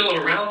hoping they're leaving? still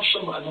around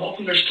somewhere. I'm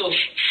hoping they're still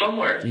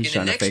somewhere. He's In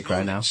trying the to next fake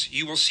right now. moments,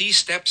 you will see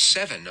step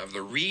 7 of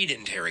the Reed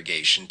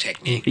interrogation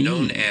technique Reed.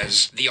 known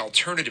as the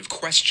alternative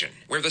question,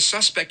 where the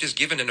suspect is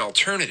given an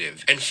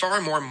alternative and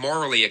far more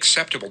morally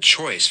acceptable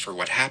choice for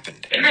what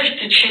happened. Chris,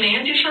 did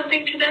Shanann do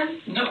something to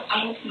them? No,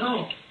 I don't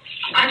know.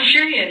 I'm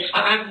serious.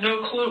 I have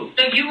no clue.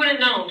 No, you would have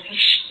known,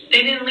 because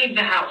they didn't leave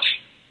the house.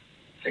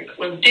 Did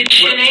Did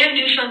Shanann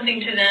do something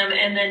to them,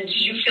 and then did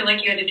you feel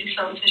like you had to do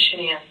something to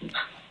Shanann?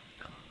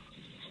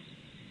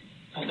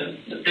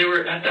 They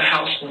were at the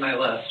house when I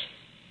left.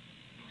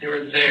 They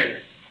were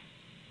there.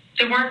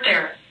 They weren't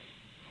there.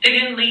 They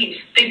didn't leave.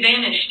 They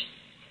vanished.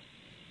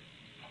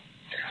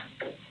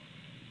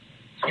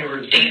 They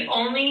were The there.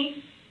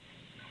 only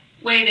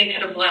way they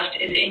could have left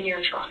is in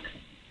your truck.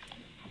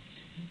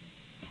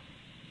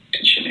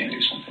 Did Shanann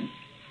do something?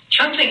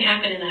 Something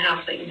happened in the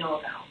house that you know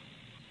about.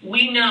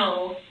 We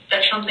know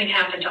that something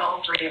happened to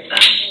all 3 of them.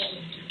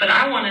 But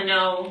I want to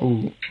know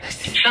Ooh.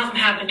 if something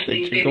happened to They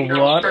these drink baby the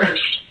girls water.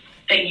 first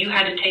that you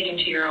had to take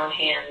into your own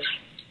hands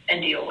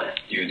and deal with.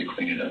 You had to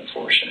clean it up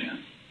for Shanann.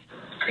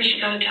 Chris, you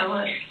gotta tell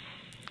us.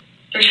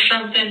 There's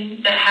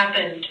something that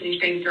happened to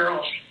these baby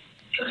girls.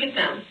 Look at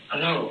them. I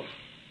know.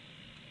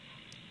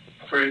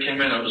 Before you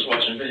came in, I was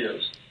watching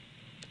videos.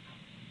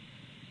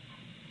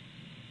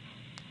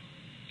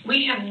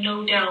 We have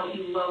no doubt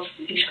you love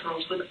these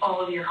girls with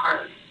all of your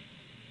heart.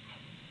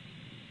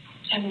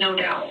 I have no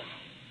doubt.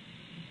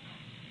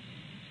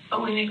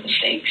 But we make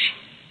mistakes.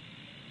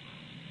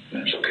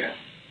 That's okay.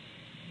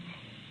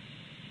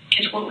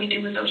 It's what we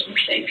do with those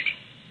mistakes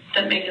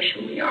that make us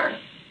who we are.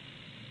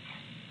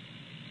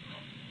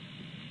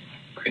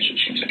 Chris, it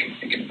seems like you're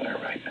thinking about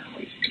it right now. What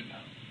are you thinking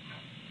about?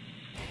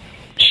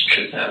 She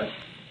couldn't have.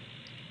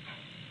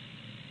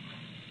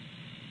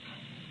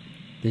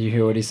 Did you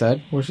hear what he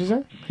said? What'd she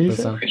say? He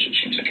Listen. said? Chris, it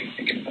seems like you're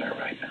thinking about it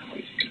right now. What are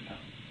you thinking about?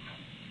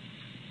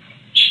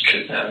 She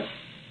couldn't have.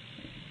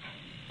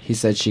 He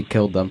said she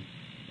killed them,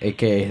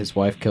 aka his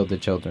wife killed the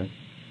children.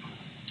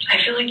 I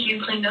feel like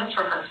you cleaned up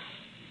for her.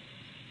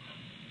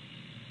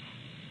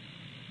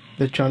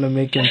 They're trying to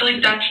make I him. feel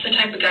like that's the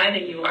type of guy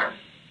that you are.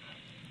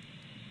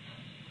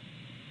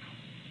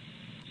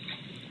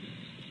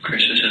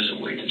 Chris, this is a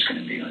weight that's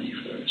going to be on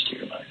you for the rest of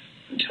your life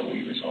until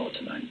we resolve it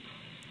tonight.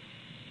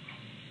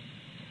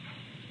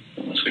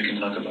 Unless we can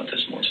talk about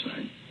this more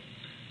tonight,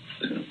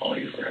 it's going to follow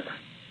you forever.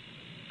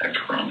 I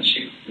promise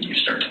you, when you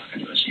start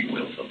talking to us, you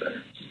will feel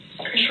better.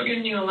 Chris, we're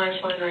giving you a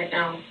lifeline right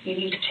now. You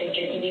need to take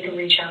it. You need to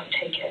reach out and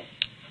take it.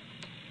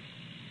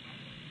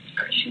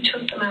 Chris, you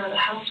took them out of the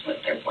house with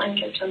their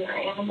blankets and their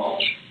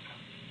animals.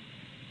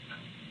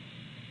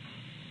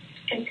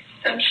 And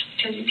that's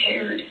because you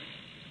cared.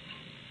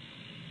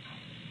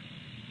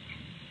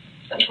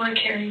 That's what a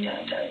caring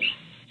dad does.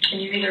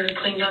 And you either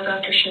cleaned up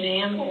after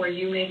Shanann or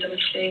you made the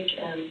mistake.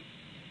 And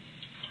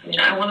I mean,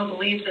 I want to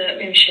believe that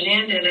maybe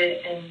Shanann did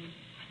it and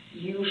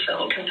you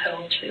felt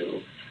compelled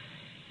to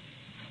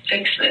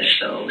fix this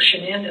so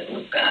Shanann didn't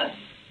look bad.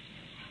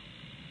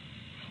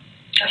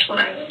 That's what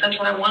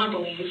I want to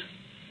believe.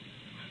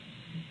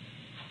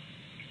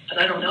 But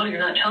I don't know. You're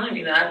not telling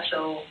me that,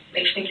 so it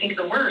makes me think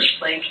the worst.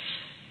 Like,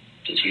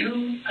 did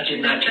you I do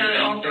did that not do to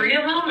all anything. 3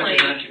 of them? I Like,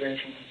 did not do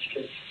anything to these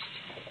kids.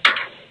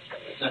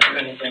 Not do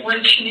anything. what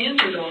did Shanann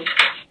do to them?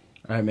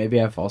 Alright, maybe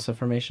I have false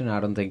information. I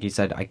don't think he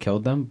said I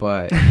killed them,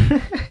 but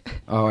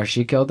oh, or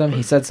she killed them.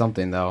 He said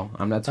something though.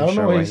 I'm not I too don't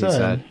sure know what what he he said.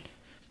 said.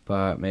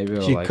 But maybe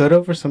it'll She like could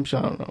have or some shit.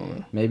 I don't know.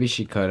 Man. maybe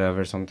she could have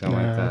or something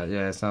like Nah. that.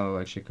 Yeah, it sounded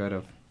like she could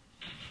have.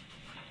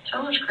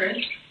 Tell us, Chris.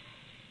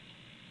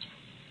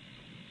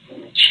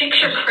 Chicks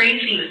are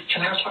crazy.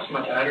 Can I talk to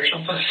my dad or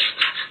something?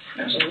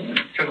 Absolutely.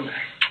 Do Come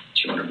back.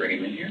 you want to bring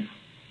him in here?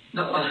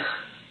 No, I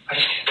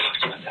just need to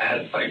talk to my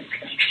dad. Like,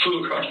 he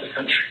flew across the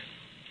country.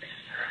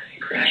 Hey,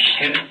 Chris,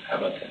 how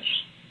about this?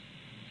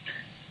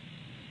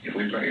 If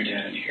we brought your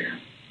dad in here,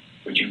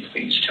 would you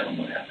please tell him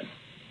what happened?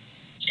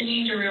 And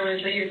you need to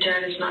realize that your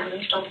dad is not going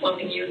to stop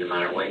loving you no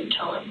matter what you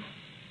tell him.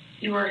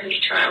 You are his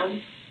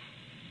child,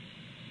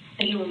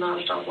 and he will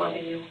not stop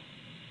loving you.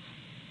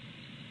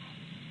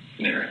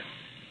 Never.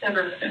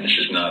 Ever. And this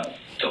is not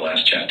the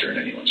last chapter in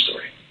anyone's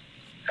story.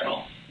 At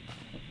all.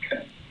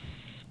 Okay?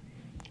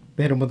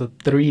 They hit him with the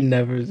 3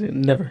 nevers.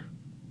 Never.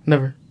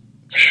 Never.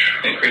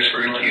 Hey, Chris,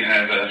 we're going to let you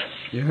have a...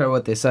 You heard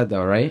what they said,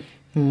 though, right?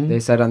 Mhm. They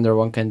said under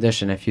one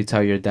condition, if you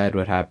tell your dad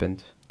what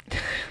happened.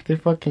 They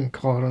fucking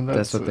called him.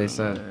 That's what they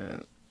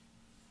said.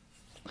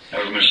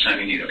 However much time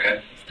you need,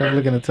 okay?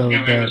 Definitely gonna tell his You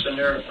want me dad. to send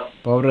her?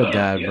 Pobre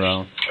dad, yes. bro.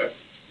 Okay.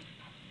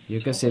 You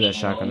can see the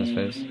shock on his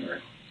face.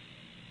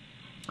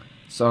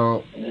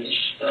 So,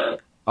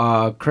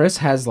 It's, Chris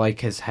has like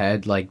his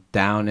head like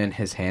down in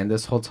his hand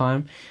this whole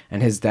time,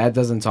 and his dad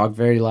doesn't talk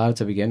very loud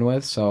to begin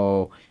with.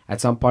 So at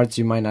some parts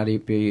you might not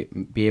be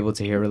able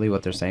to hear really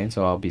what they're saying.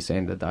 So I'll be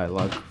saying the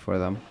dialogue for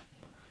them.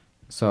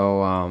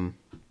 So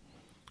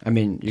I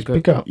mean you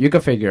Speak could up. you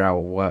could figure out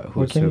who's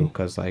What can who, you-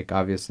 because like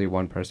obviously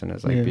one person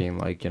is like Yeah. being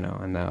like, you know,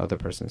 and the other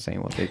person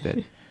saying what they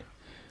did.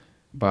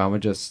 But I'm gonna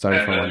just start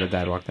it from when the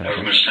dad walked in.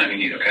 However much time you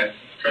need, okay?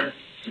 sure.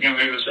 You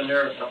want me to send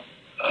her?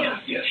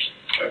 Yes.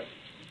 Okay.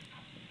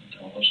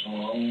 Tell us how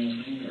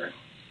long or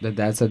The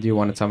dad said, "Do you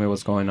want to tell me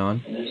what's going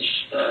on?" it's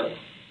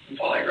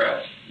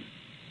polygraph.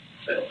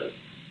 Failed it.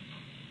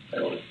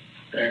 Failed it.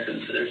 There,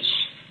 because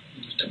there's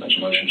too much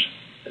emotions.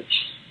 It's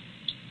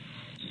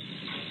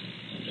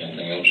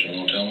anything else you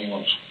want to tell me?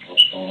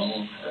 What's going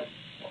on? Or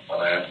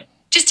what happened?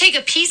 Just take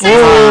a piece of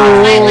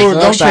Oh, it.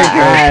 don't take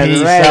ad your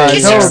piece ready. out.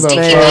 Kiss Hold your the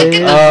stinky fuck.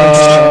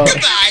 neck.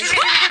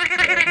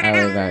 Goodbye.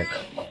 I'll be back.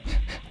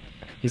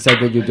 He said,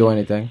 "Did you do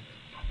anything?"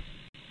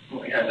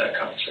 When we had that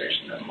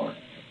conversation that morning,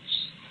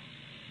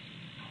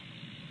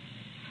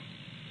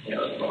 it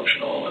was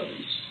emotional. It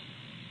was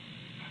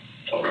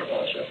told her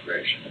about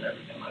separation and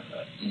everything like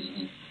that.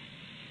 Mm-hmm.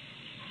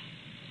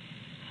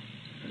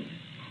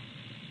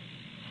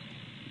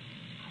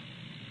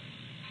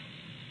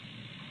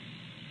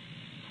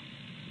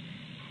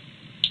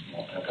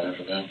 What happened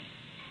after that?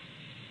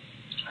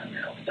 I mean,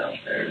 I went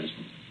downstairs.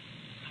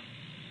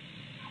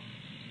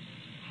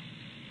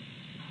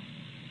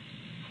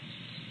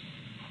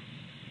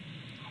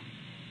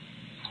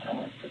 I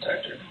want to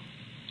protect her.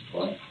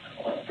 What?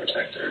 I want to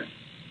protect her.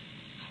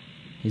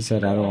 He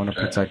said, "I don't want to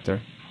protect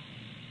her."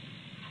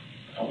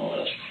 I don't know what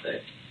else to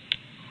say.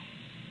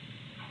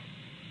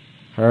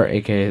 Her,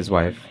 aka his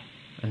wife,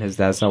 and his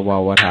dad said,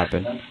 "Well, what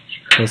happened?"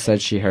 Chris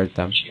said she hurt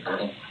them. She hurt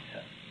him.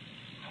 Yeah.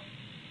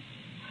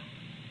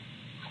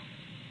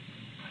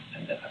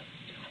 And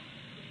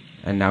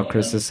And now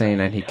Chris is saying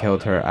that he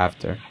killed her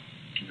after.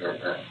 you hurt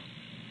her.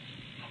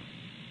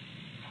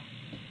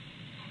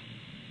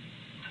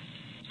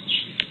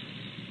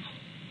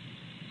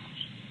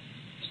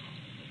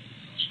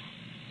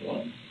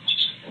 What?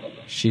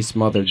 She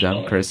smothered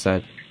them, Chris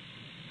said.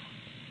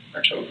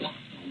 I choked them.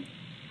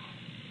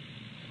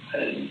 I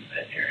didn't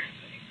hear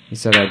anything. He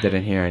said, "I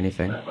didn't hear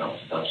anything." When I was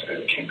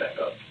downstairs, it came back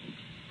up.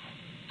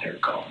 They were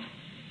calling.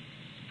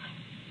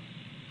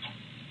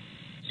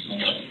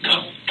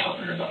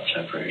 Talking about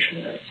separation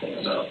and everything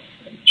about,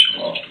 and she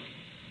lost him.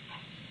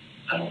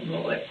 I don't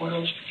know, like, what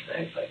else to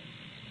say, like,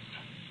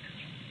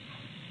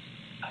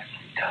 I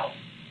freaked out.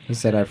 He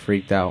said, "I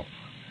freaked out."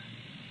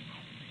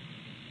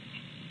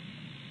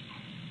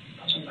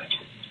 Those are my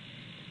kids.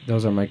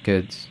 Those are my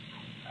kids.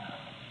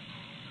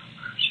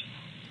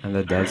 And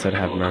the dad said,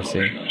 "Have mercy."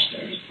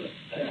 Upstairs, but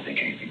I didn't think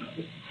anything of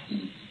it.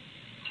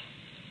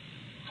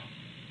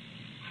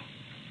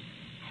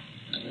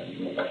 And then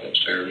we went back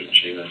upstairs, and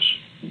she was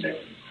there.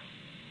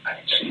 I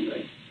could see,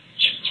 like,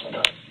 she was went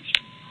up.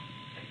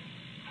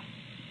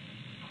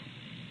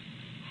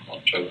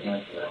 I'm choking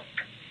her for that.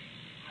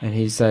 And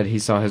he said he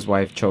saw his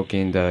wife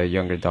choking the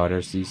younger daughter,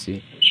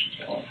 Cece.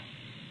 She's gone.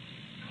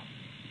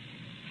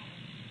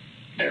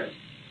 They're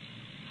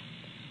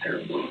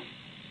blue.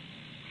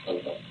 Both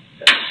of them.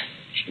 Yeah.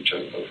 She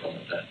choked both of them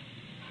at that.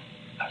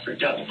 I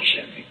freaked out in the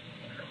same thing.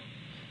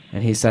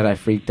 And he said, "I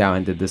freaked out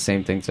and did the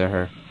same thing to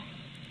her."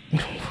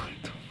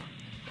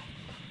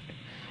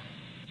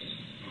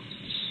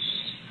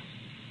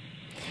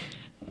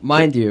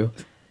 Mind you,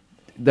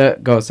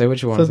 go say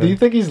what you want So to do say. you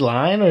think he's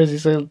lying, or is he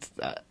saying?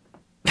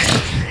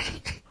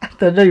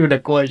 That's not even a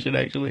question,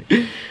 actually.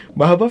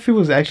 But how about if he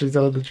was actually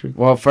telling the truth?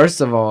 Well,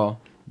 first of all,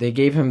 they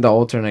gave him the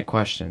alternate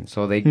question.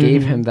 So they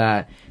gave him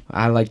that.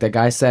 Like the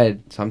guy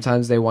said,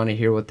 sometimes they want to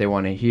hear what they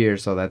want to hear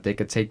so that they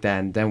could take that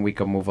and then we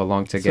could move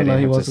along to So getting now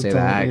he him to wants to say the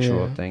tell-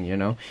 actual yeah. thing, you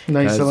know? No,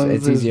 he's 'Cause telling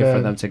it's his easier for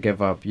dad. them to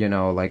give up, you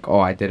know, like, oh,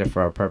 I did it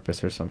for a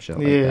purpose or some shit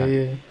like Yeah, that.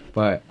 yeah.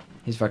 But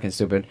he's fucking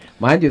stupid.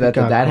 Mind you that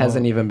the got dad caught.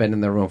 hasn't even been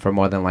in the room for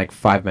more than like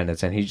 5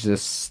 minutes and he's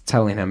just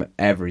telling him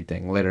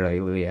everything,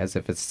 literally, as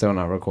if it's still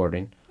not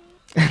recording.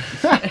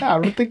 I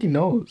don't think he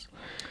knows.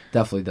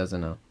 Definitely doesn't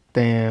know.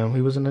 Damn,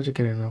 he wasn't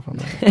educated enough on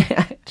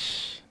that.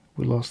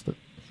 We lost it.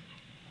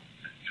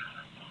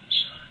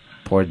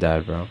 Poor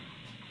dad, bro.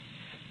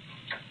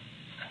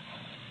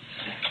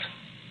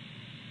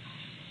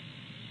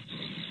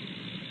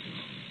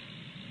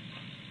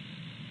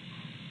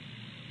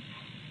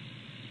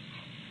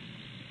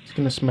 He's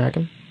gonna smack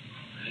him.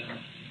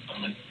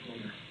 I'm like,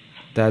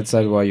 Dad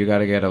said, well, you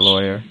gotta get a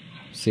lawyer.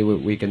 See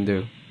what we can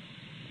do.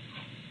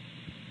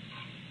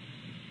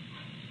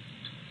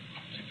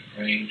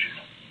 range.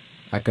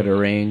 I could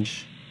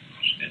arrange.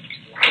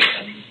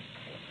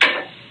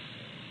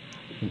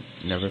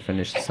 Never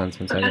finished the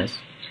sentence, I guess.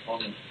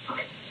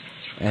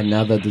 And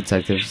now the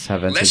detectives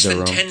have entered Less the than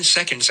room. 10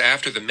 seconds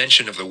after the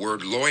mention of the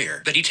word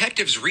lawyer, the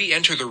detectives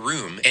re-enter the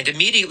room and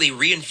immediately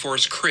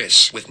reinforce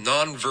Chris with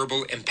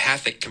nonverbal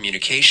empathic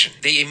communication.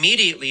 They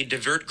immediately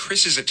divert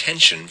Chris's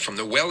attention from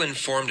the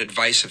well-informed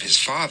advice of his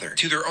father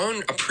to their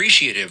own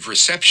appreciative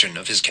reception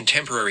of his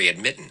contemporary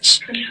admittance.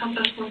 Chris, help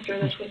us work through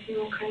this with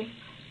you, okay?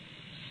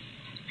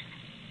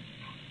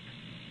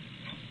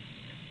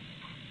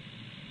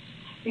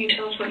 Can you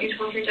tell us what you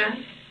told your dad?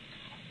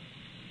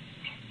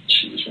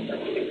 She was in that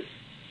way.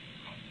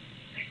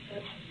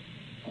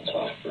 On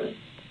top of her.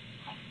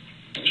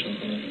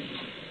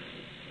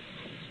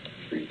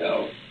 Freaked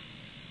out.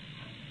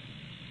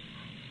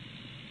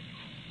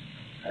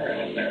 I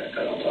ran in there and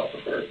got on top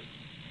of her.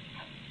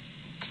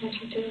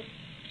 What'd you do?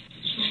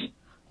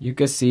 You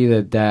could see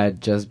the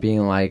dad just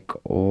being like,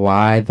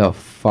 why the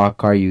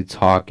fuck are you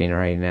talking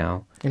right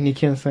now? And he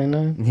can't say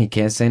nothing? He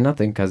can't say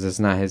nothing because it's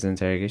not his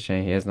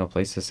interrogation. He has no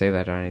place to say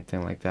that or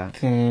anything like that.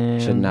 Damn.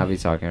 Should not be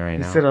talking right He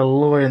now. said a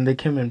lawyer and they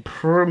came in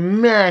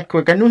mad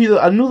quick. I knew they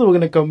were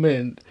gonna come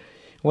in.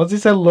 Once he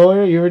said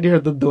lawyer, you already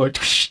heard the door.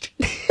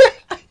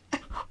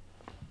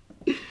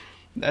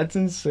 That's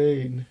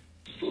insane.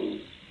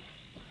 Food.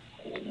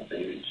 I love my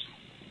babies.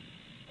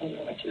 I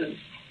love my kids.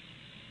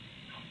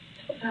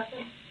 What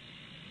happened?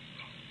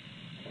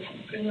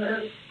 I've been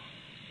hurt.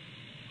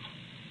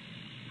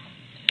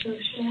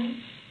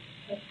 Solution?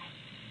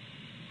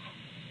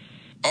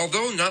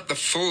 Although not the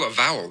full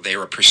avowal they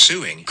are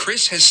pursuing,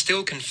 Chris has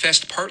still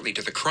confessed partly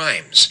to the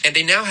crimes, and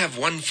they now have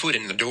one foot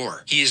in the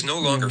door. He is no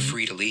longer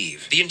free to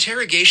leave. The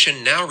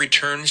interrogation now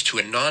returns to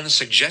a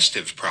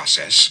non-suggestive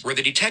process, where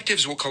the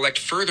detectives will collect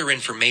further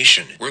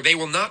information, where they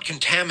will not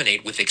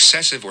contaminate with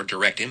excessive or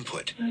direct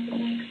input.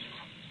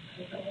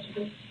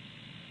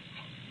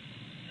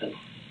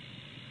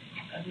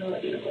 I have no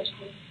idea what's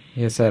going on.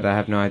 He said, I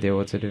have no idea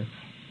what to do.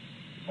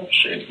 I'm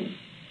shaking.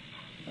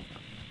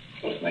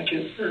 Both my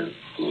kids are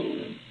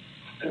blue and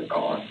they're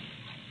gone.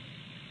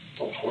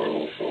 So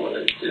horrible for what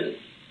I did.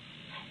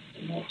 I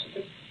don't know what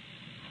to do.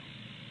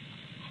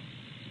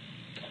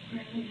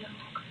 Really no.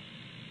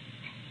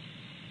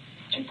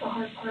 Took the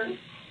hard part.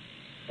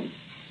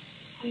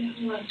 We have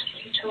left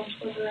to tell us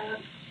where we're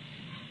at.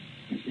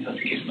 You have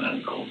to keep them out of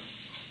the cold.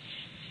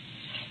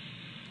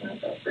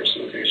 At that first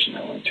location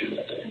I went to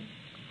that day.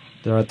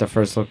 They're at the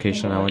first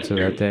location I went to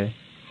that day.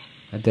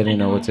 I didn't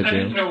know what to I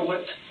didn't do. know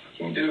what to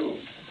fucking do.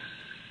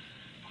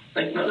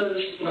 Like none of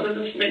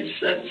this made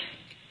sense.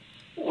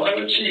 Why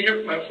would she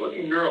hit my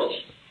fucking girls?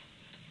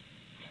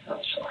 I'm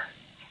sorry.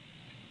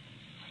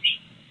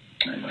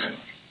 I know.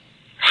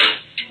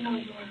 I know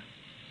you are.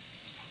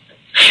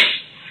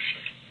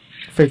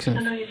 Fixing I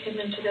it. know you came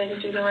in today to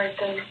do the right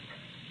thing.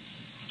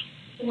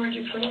 Where'd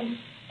you put him?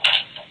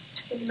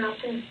 Put him out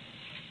there.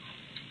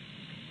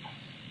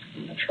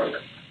 In the truck.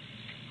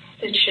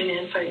 Did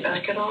Shanann fight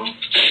back at all?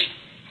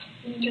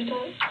 When you did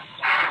that?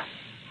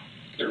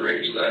 The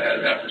rage that I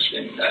had after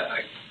seeing that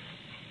night.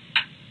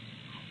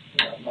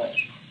 Not much.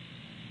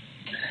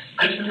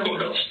 I didn't know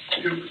what else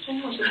to do. I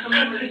know, so come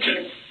over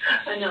here.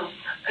 I know.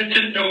 I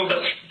didn't know what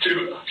else to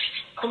do.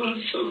 I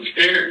was so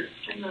scared.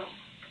 I know.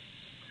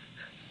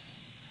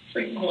 It's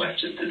like, oh, I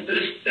just did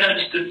this, I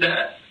just did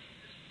that.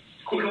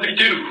 What do I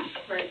do?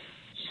 Right.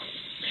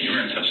 You were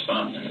in a tough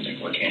spot, and I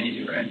think, what can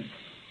you do, right?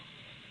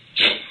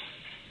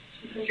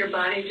 Sometimes your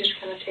body just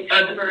kind of takes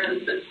I over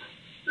and did.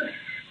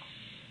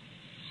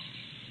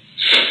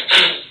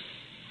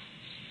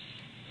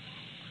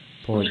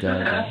 Poor What's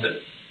gonna dad. happen?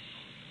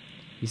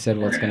 He said,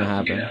 what's We're gonna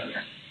have to get happen? out of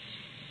there.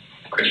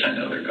 Chris, I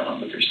know they're gone,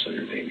 but they're still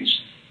your babies,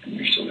 and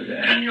you're still their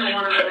dad. you don't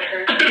want to go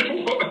there. I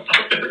don't want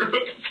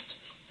to.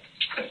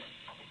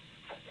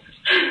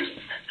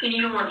 And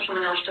you don't want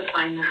someone else to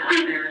find them out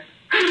there.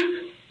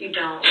 You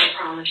don't, I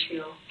promise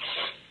you.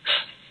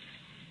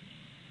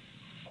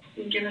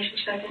 You give us a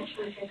second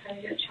so we can kind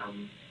of get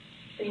some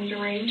things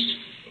arranged.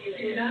 You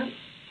do that?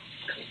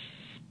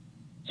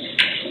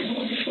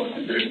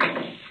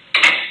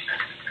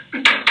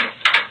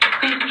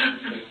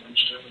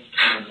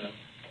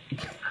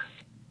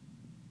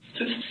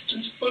 This is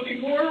just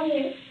fucking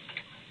horrible.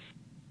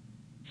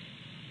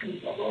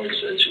 I've always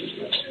said she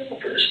was a stable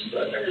person,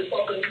 but I never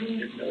thought in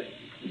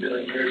a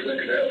million years that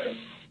could happen.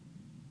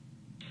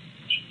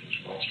 She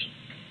just lost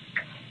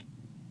it.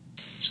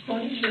 So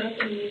why does it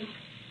happen to you?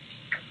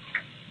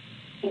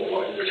 Well,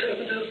 why does this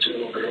happen to those two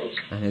little girls?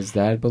 And his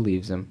dad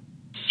believes him.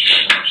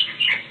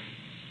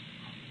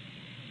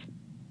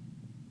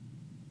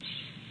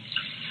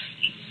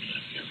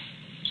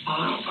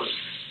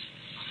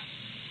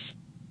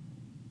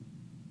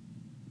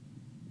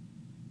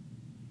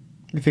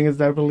 You think his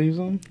dad believes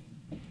him?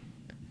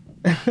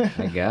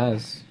 I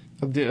guess.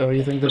 Or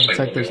you think the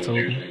detectives told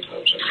him?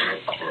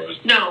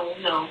 No,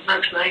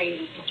 not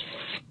tonight.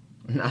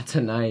 Not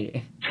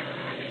tonight.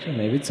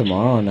 Maybe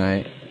tomorrow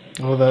night.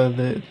 Oh,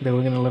 they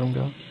were gonna let him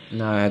go.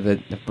 No,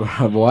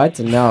 what?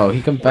 No,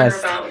 he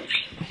confessed. Whereabouts?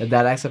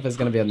 That XF is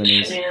gonna be on the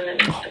news. Shanann and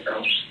the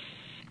girls.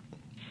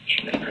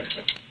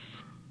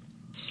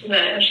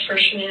 That is for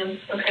Shanann.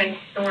 Okay.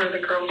 And where are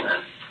the girls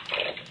at?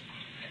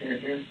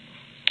 Mm-hmm.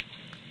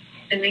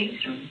 And these?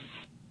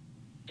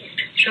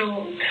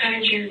 So, how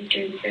did you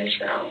do this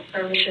route?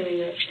 I'm assuming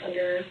that's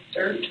under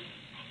dirt.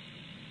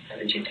 How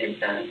did you take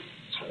that?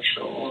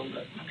 So on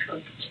the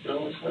truck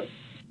still, is it?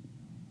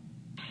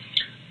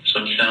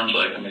 So it sounds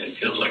like, it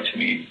feels like to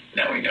me,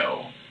 now we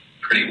know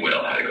pretty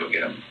well how to go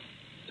get them.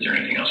 Is there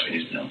anything else we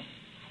need to know?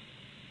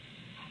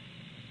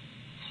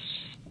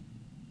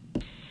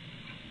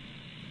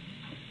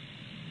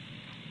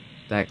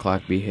 That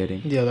clock be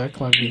hitting. Yeah, that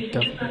clock Can be you do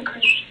definitely. that,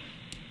 Chris?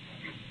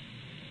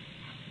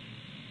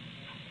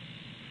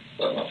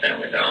 Let my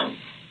family down.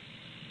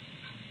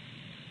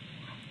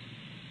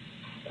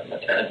 Let my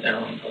dad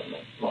down. Let my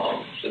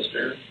mom,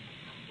 sister,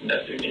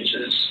 nephew,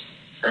 nieces,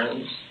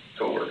 friends,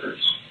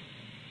 co-workers.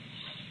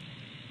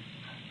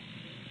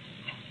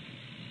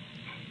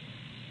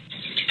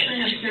 Can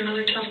I ask you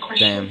another tough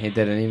question? Damn, he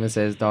didn't even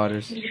say his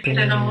daughters. You put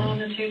it all on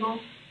the table.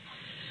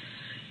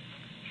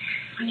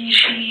 When you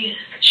see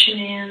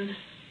Shanann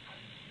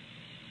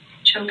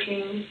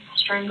choking,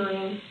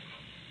 strangling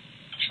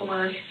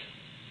Celeste,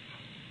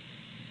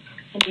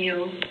 and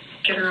you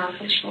get her off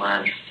of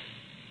Celeste,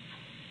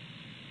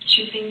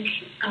 do you think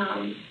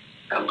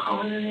about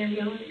calling an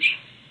ambulance?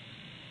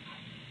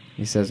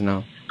 He says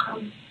no. I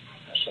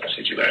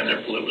see you laying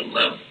there blue and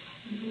limp.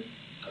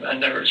 I've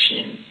never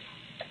seen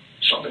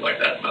something like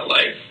that in my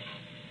life.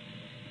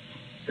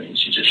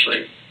 She just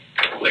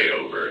lay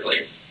over,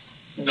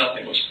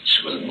 nothing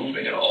she wasn't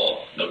moving at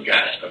all. No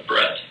gasp of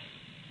breath.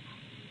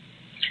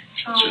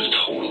 So, She was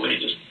totally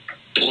just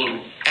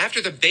blue.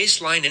 After the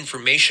baseline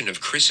information of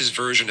Chris's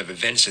version of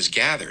events is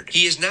gathered,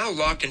 he is now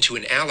locked into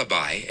an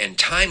alibi and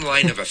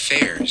timeline of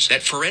affairs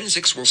that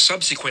forensics will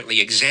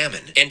subsequently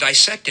examine and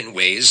dissect in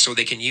ways so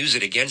they can use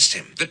it against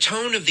him. The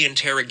tone of the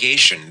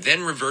interrogation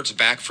then reverts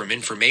back from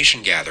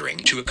information gathering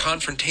to a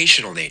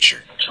confrontational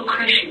nature. so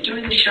Chris, you've been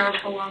doing this job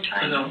for a long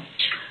time. I know.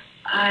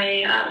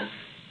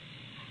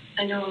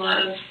 I know a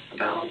lot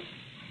about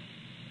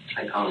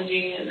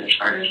psychology and as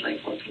far as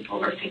what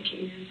people are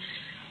thinking.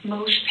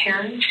 Most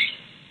parents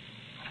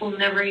will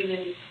never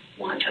even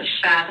want to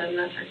fathom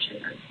that their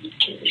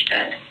kid is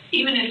dead.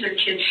 Even if their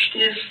kid's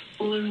stiff,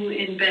 blue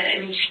in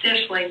bed,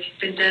 stiff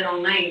been dead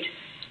all night,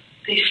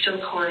 they still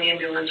call an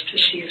ambulance to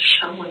see if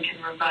someone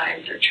can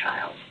revive their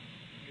child.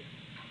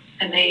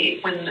 And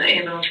when the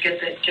ambulance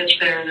gets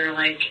there, they're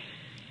like,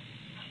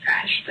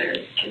 gosh, their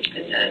kid's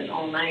been dead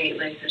all night.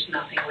 There's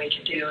nothing we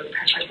can do. And the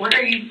parents are like,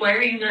 why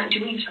are you not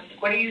doing something?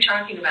 What are you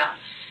talking about?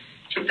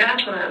 So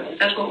that's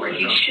what we're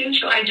used to.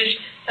 So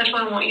that's why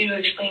I want you to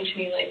explain to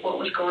me, what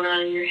was going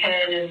on in your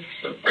head and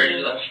The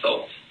rage I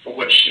felt for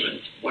what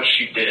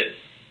she did.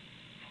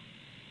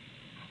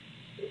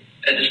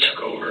 It just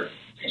took over.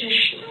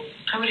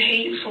 I would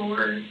hate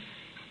for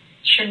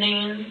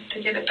Shanann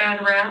to get a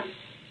bad rap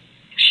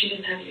if she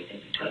didn't have anything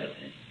to do with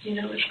it.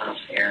 It's not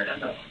fair. I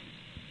know.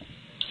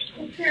 It's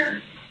not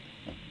fair.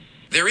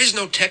 There is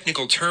no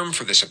technical term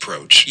for this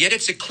approach, yet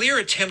it's a clear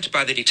attempt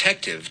by the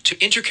detective to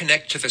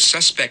interconnect to the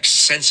suspect's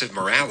sense of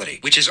morality,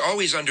 which is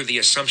always under the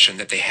assumption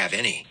that they have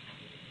any.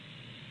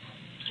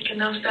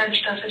 Enough bad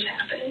stuff has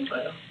happened.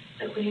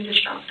 We need to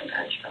stop the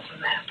bad stuff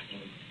from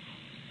happening.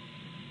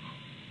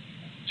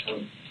 So,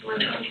 you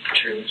want to tell us the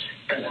truth?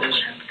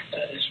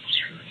 That is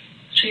true.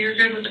 So you're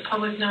good with the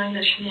public knowing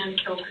that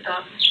Shanann killed her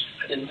daughters?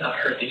 I did not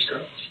hurt these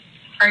girls.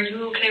 Are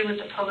you okay with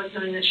the public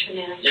knowing that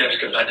Shanann? Yes,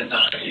 because I did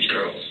not hurt these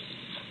girls.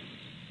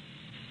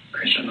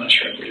 Chris, I'm not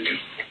sure I believe you.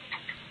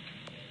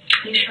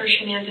 Are you sure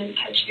Shanann didn't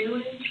catch you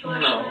in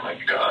Celeste? No, my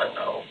God,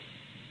 no.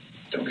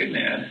 Don't get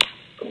mad.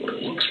 But what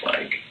it looks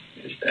like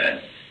is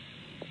that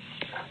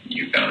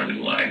you found a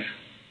new life,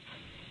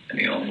 and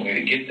the only way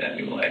to get that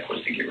new life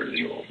was to get rid of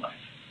the old life.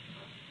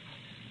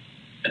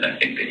 And I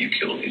think that you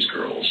killed these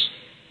girls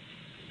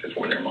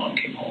before their mom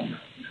came home,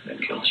 and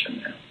then killed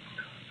Shanann.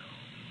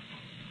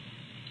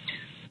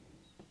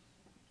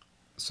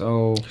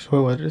 So,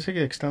 So what did it say?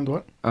 Extend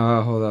what?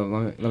 hold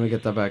on, let me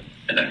get that back.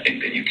 And I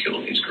think that you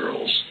killed these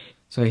girls.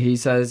 So he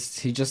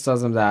just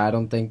tells him that I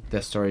don't think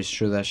the story's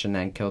true that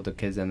Shanann killed the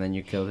kids and then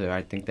you killed her.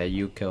 I think that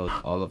you killed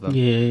all of them.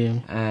 Yeah.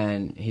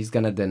 And he's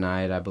gonna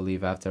deny it, I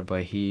believe, after,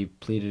 but he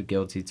pleaded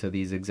guilty to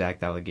these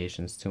exact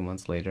allegations 2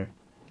 months later.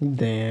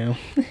 Damn.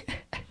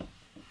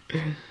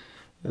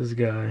 This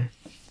guy.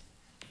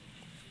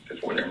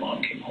 Before their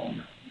mom came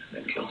home,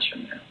 and then killed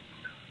Shanann.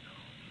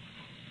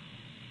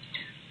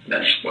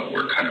 That's what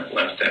we're kind of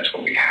left. That's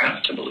what we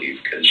have to believe,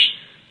 because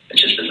it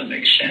just doesn't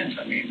make sense.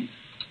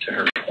 To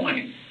her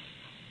point,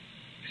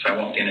 if I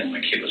walked in and my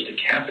kid was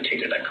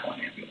decapitated, I'd call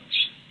an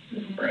ambulance,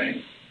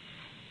 right?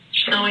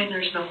 So Knowing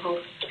there's no hope.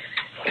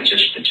 it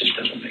just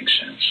doesn't make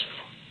sense.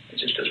 It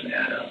just doesn't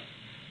add up.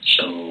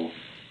 So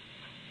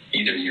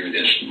either you're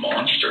this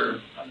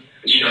monster,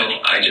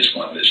 I just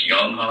want this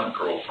young hot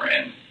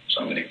girlfriend.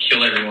 So I'm going to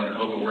kill everyone and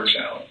hope it works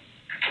out,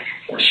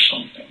 or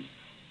something.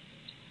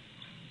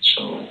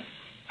 So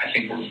I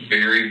think we're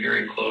very,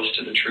 very close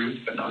to the truth,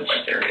 but not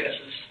quite there yet.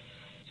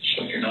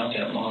 So if you're not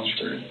that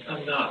monster,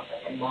 I'm not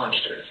a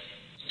monster.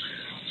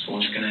 So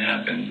what's going to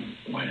happen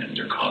when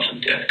their cause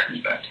of death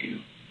comes back to you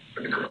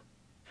for the girl?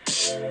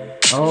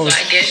 Oh I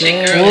guess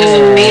shit! the girl is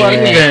Oh, I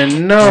amazing. didn't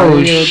even Oh, know.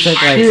 it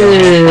took like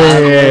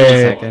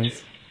Shit. 5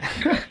 seconds.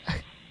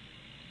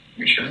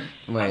 You sure?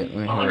 Wait,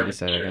 let me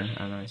say it again. I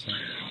don't know what you said.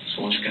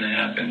 So what's going to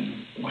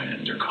happen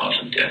when their cause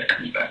of death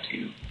comes back to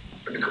you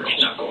for the girl?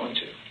 It's not going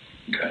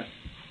to. Okay.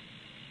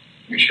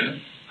 You sure?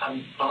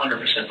 I'm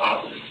 100%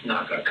 positive it's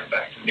not going to come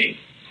back to me.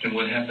 And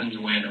what happens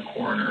when a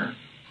coroner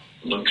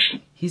looks?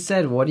 He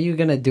said, "What are you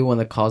gonna do when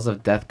the cause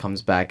of death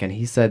comes back?" And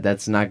he said,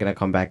 "That's not gonna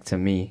come back to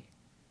me."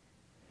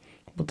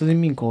 What does he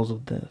mean, cause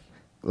of death?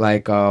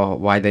 Like,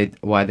 why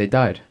they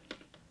died?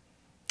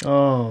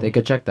 Oh, They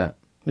could check that.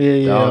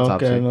 yeah,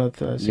 autopsy. okay. No,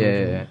 that's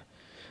Yeah.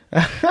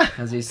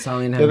 Because he's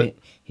telling him,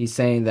 he's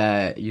saying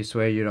that you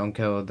swear you don't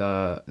kill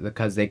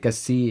because they could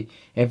see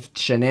if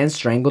Shanann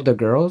strangled the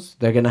girls,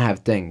 they're gonna have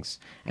things,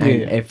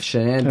 and Yeah. if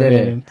Shanann Her did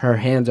it, hand. her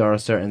hands are a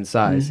certain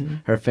size, Mhm.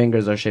 her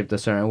fingers are shaped a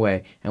certain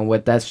way, and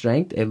with that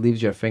strength, it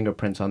leaves your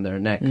fingerprints on their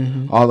neck.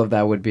 Mhm. All of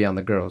that would be on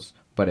the girls,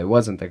 but it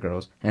wasn't the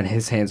girls, and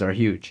his hands are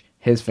huge.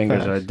 His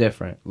fingers are Facts.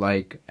 different.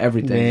 Like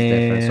everything's Man,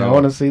 different. So I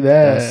want to see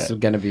that. that's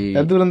gonna be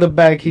That dude in the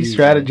back, he's easy.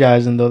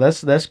 strategizing though.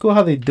 That's cool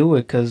how they do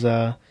it, cause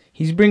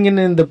he's bringing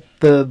in the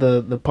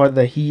part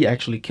that he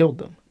actually killed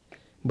them,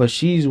 but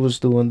she was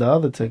doing the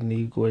other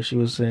technique where she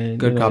was saying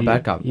Good cop, you-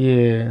 bad cop.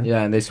 Yeah,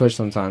 Yeah, and they switch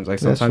sometimes.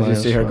 Like That's sometimes fine,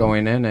 you see that's her fine.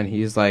 going in, and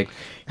he's like,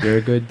 "You're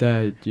a good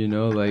dad," you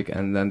know, like,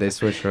 and then they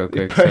switch real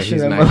quick. So pressure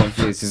he's that not motherfucker.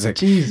 confused. He's like,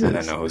 Jesus. "I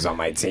don't know who's on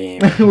my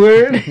team."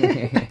 Word.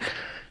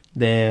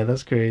 Damn,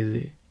 that's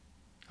crazy.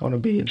 I want to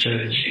be in Said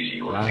charge. she's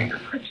your Wow.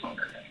 fingerprints on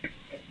her neck.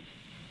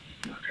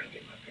 Not going to be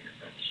my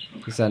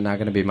fingerprints. He said, "Not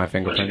gonna be my What's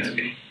it going fingerprints." to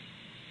be?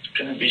 It's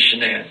going to be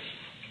Shanann.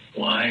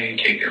 Why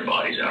take their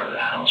bodies out of the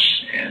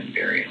house and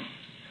bury them?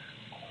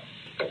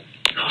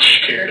 I was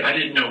scared. I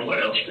didn't know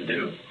what else to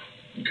do.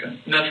 Okay.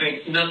 Nothing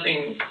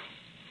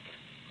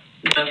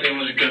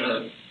was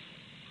gonna.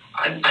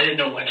 I didn't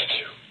know what to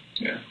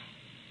do. Yeah.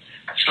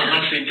 I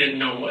honestly didn't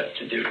know what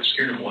to do.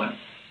 Scared of what?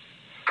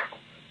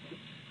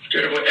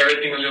 Scared of what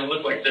everything was gonna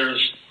look like.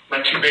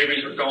 My 2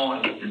 babies were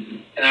gone,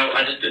 and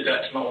I just did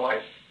that to my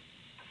wife.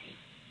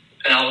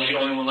 And I was the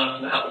only one left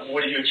in the house.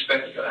 What do you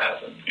expect is gonna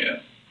happen? Yeah.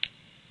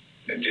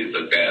 It did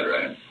look bad,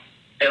 right?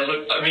 It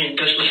looked. I mean,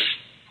 this was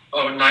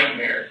a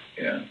nightmare.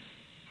 Yeah.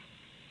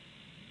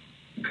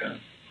 Okay.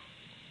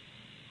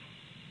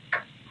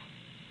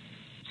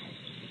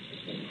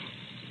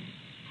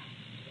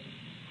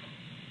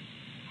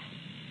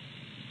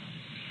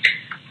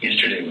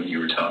 Yesterday when you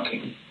were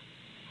talking,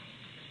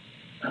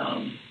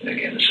 and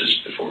again, this is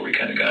before we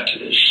kind of got to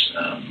this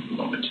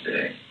moment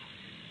today,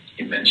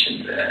 you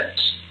mentioned that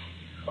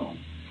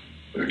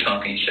we were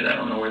talking, you said, I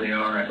don't know where they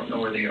are, I don't know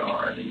where they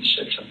are, and then you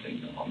said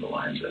something along the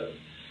lines of,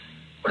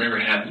 whatever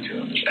happened to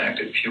them is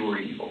acted pure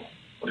evil.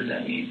 What does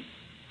that mean?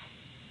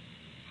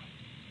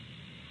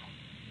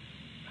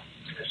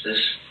 It's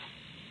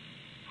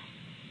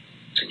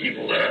the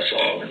evil that I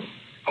saw when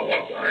I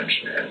walked behind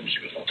Shanann and she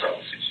was on top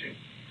of CC.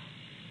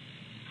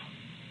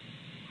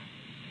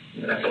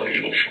 And then I felt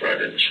evil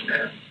spread into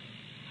Shanann.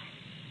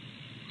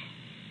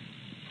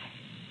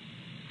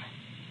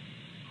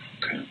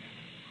 Okay.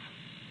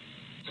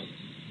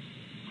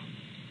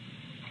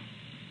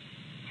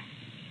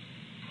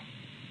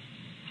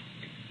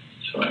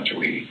 So after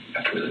we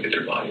look at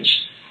their bodies,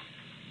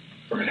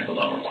 we're going to have a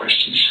lot more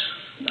questions.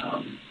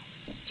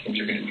 Things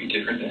are going to be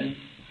different then,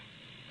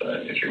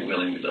 but if you're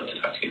willing, we'd love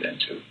to talk to you then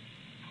too.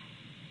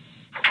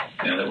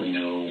 Now that we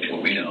know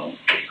what we know,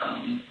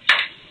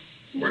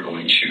 we're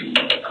going to,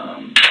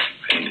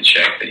 I need to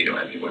check that you don't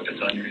have any weapons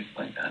on you or anything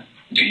like that.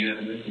 Do you have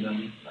any weapons on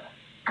you?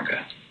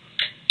 Okay.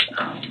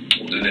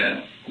 We'll do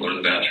that. We'll go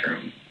to the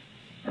bathroom.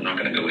 I'm not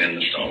going to go in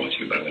the stall with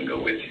you, but I'm going to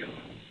go with you.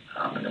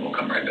 And then we'll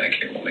come right back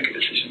here and we'll make a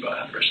decision about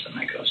how the rest of the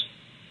night goes.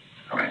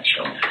 All right,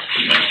 so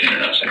you might stand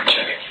it up so I can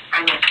check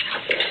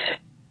it.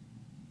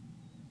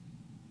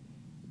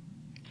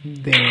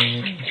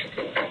 Damn.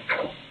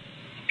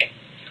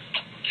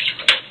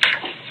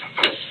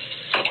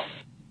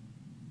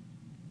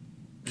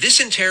 This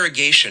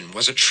interrogation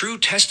was a true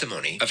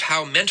testimony of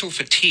how mental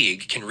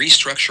fatigue can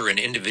restructure an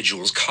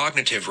individual's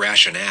cognitive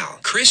rationale.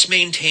 Chris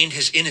maintained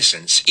his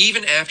innocence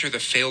even after the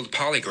failed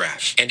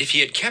polygraph, and if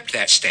he had kept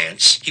that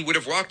stance, he would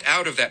have walked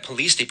out of that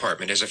police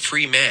department as a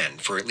free man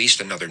for at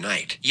least another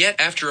night. Yet,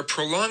 after a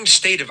prolonged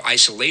state of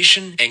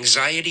isolation,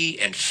 anxiety,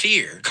 and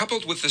fear,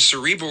 coupled with the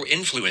cerebral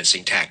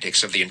influencing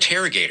tactics of the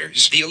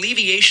interrogators, the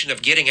alleviation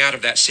of getting out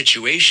of that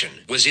situation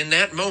was in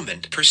that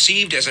moment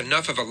perceived as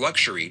enough of a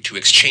luxury to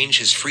exchange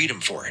his freedom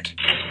for it.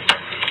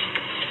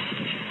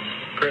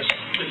 Chris,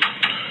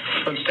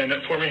 unstand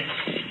it for me.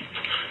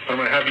 I'm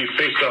going to have you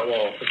face that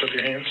wall. Lift up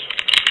your hands.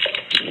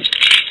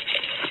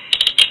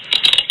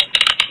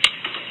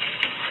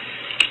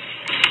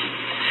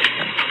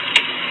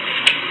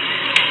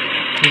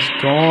 This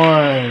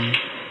gone.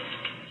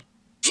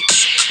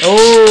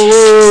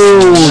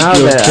 Oh, Now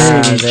yo,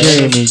 that-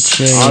 Jamie.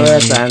 all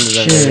that's the end of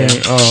the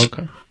video. Oh,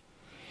 okay.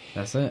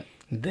 That's it.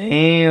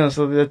 Damn,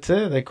 so that's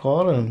it. They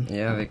called him.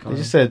 Yeah, they They called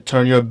just said,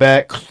 turn your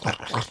back.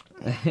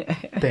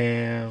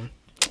 Damn.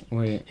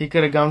 Wait. He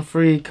could have gone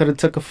free. Could have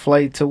took a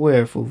flight to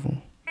where,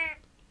 Fufu?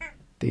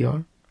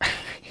 DR?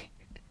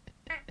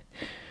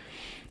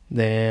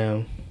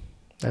 Damn.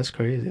 That's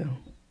crazy, though.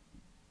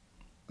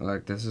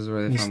 Like, this is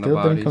where they He found the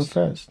still didn't bodies.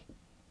 confess.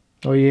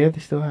 Oh, yeah? They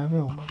still have it?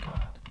 Oh, my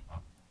God.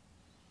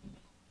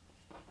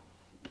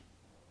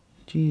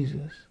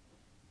 Jesus.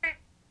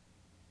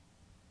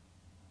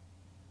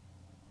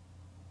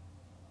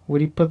 What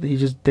did he put? He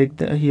just put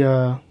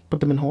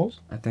them in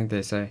holes? I think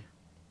they say.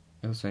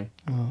 You'll see.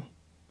 Oh.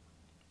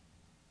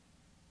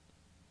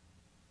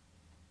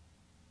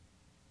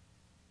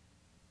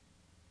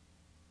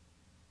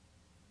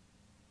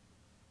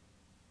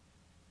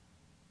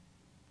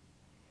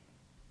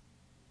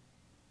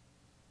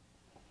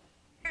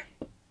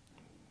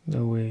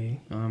 No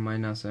way. Oh, I might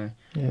not say.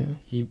 Yeah.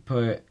 He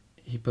put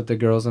the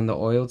girls in the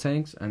oil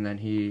tanks, and then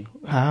he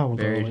How?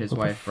 buried though? his What the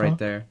wife right fuck?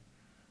 there.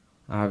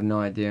 I have no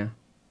idea.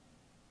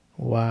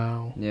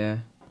 Wow. Yeah.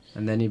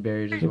 And then he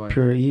buried his You're wife.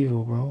 pure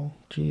evil, bro.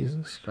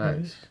 Jesus Facts.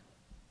 Christ.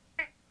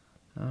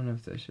 I don't know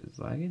if this shit's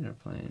lagging or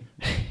playing.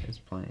 It's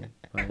playing,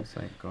 but it's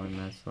like going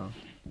that slow.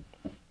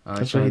 Oh,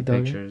 That's it's what he showing dug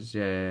it? pictures.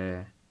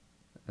 Yeah.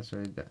 That's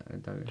what he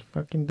dug it.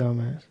 Fucking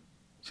dumbass.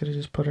 Should have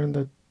just put her in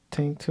the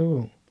tank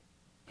too.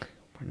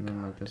 And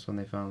then like this one,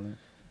 they found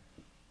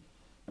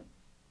it.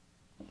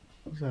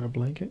 Was that a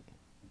blanket?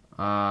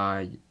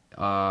 Like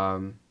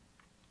a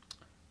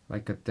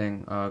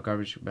thing,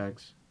 garbage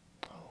bags.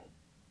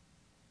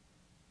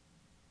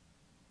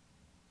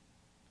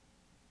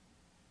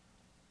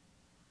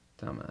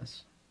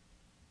 Dumbass.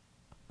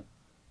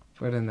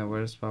 Put it in the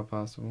worst spot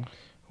possible.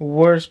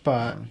 Worst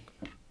spot.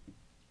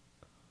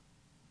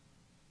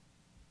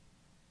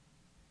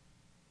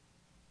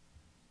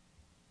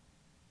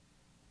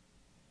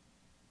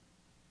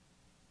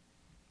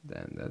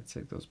 Then that's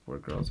take those poor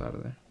girls out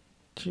of there.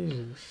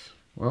 Jesus.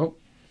 Well,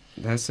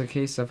 that's the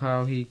case of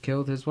how he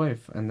killed his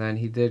wife, and then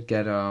he did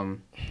get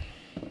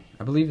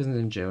I believe he's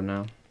in jail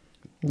now.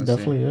 Let's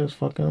Definitely is.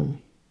 Fuck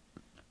him.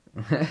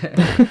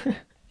 see.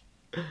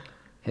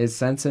 His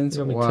sentence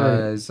Let me tell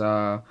you. was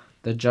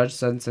the judge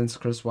sentenced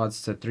Chris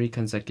Watts to 3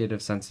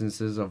 consecutive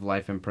sentences of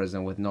life in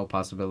prison with no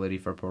possibility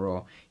for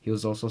parole. He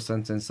was also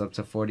sentenced up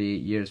to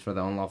 48 years for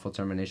the unlawful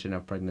termination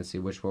of pregnancy,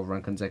 which will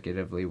run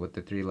consecutively with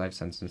the 3 life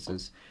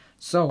sentences.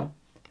 So,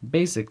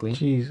 basically,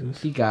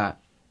 Jesus. he got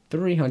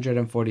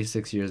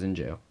 346 years in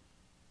jail.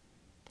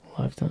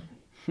 Lifetime.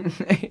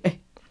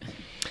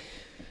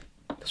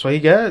 That's what he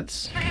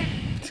gets.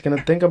 He's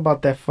gonna think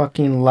about that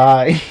fucking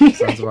lie.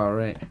 Sounds about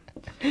right.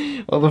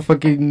 all the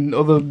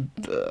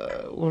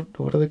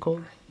what are they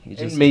called? He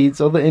just, Inmates.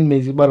 All the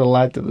inmates. He about to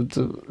lie to them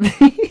too.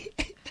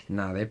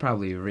 nah, they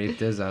probably raped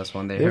his ass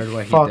when they They heard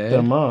what he fucked did.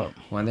 them up.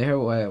 When they heard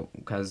what,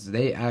 because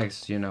they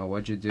asked,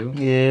 what'd you do?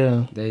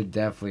 Yeah. They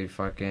definitely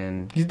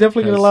fucking. He's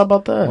definitely gonna 'cause lie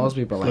about that. Most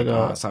people are like,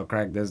 Like, oh, so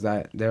crack this,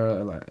 that.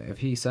 They're like, if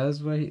he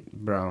says what he,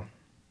 bro.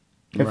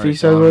 If he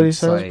says what he it's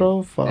says, like,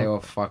 bro, fuck. They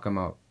will fuck him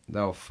up.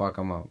 They'll fuck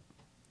him up.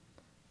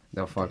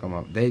 They'll fuck him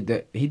up.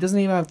 He doesn't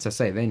even have to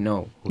say. They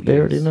know who he is. They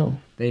already know.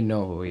 They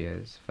know who he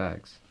is.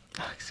 Facts.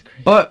 That's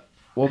crazy. But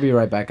we'll be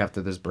right back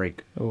after this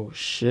break. Oh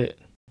shit.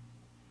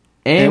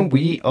 And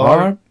we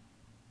are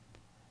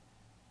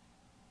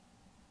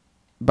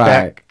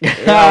back. Why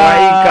you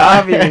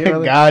got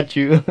me? Got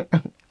you.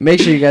 Make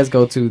sure you guys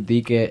go to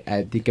Dika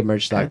at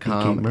DikaMerch.com At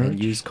Dika Merch.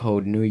 and use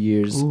code New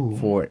Year's Ooh.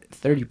 for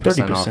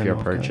 30% off 30% your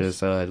off,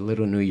 purchase. A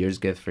little New Year's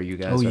gift for you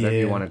guys, Oh, whatever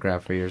you yeah. want to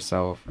grab for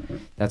yourself.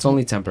 That's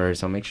only temporary,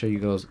 so make sure you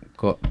guys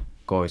go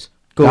Goes.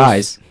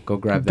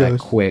 grab that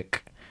Goes.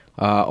 quick.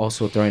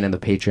 Also throwing in the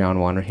Patreon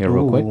one here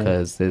real quick Ooh.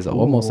 because there's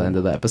almost the Ooh. end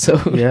of the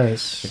episode.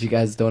 Yes. If you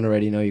guys don't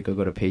already know, you could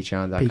go to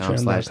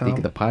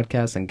patreon.com/Dika the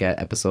podcast and get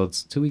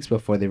episodes 2 weeks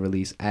before they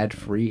release ad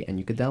free, and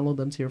you could download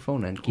them to your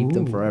phone and keep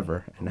them Ooh.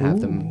 forever and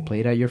have them Ooh.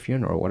 played at your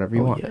funeral or whatever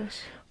you want.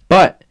 Yes.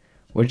 But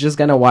we're just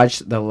gonna watch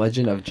The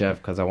Legend of Jeff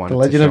because I wanted The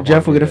Legend to of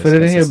Jeff. We're gonna fit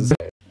it in here.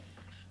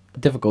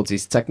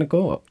 Difficulties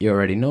technical. You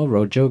already know.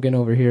 Rojogan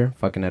over here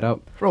fucking it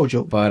up.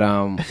 Rojo. But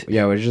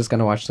yeah, we're just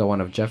gonna watch the one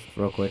of Jeff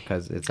real quick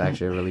because it's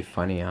actually a really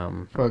funny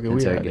Fuck it, we had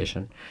it.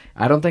 interrogation.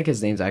 I don't think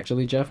his name's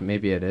actually Jeff.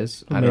 Maybe it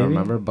is. I Maybe. don't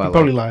remember. But He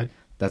probably like, lied.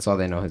 that's all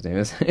they know his name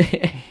is.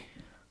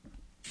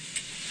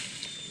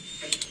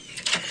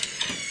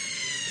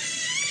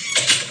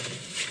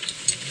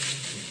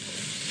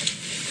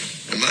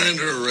 Am I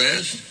under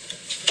arrest?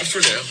 For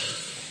now.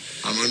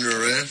 I'm under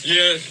arrest?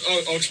 Yeah,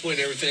 I'll explain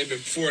everything, but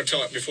before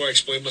I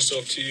explain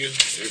myself to you,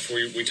 before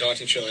we talk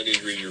to each other, I need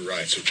to read your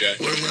rights, okay?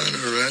 What am I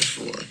under arrest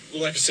for?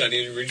 Well, like I said, I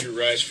need to read your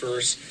rights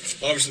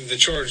first. Obviously, the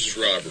charge is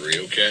robbery,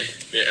 okay?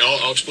 Yeah,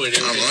 I'll explain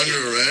everything. I'm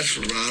under arrest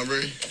for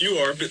robbery? You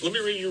are, but let me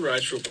read your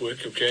rights real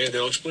quick, okay? And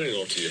then I'll explain it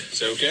all to you. Is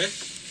that okay?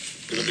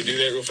 Let me do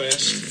that real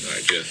fast? All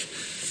right, Jeff.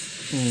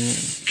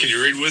 Can you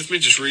read with me?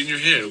 Just read in your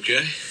head,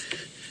 okay?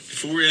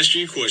 before we ask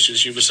you any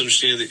questions, you must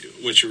understand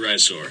what your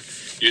rights are.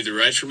 You have the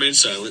right to remain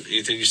silent.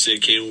 Anything you say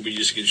can will be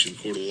used against you in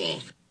the court of law.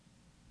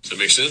 Does that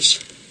make sense?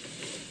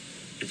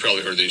 You've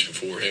probably heard these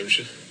before, haven't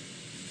you?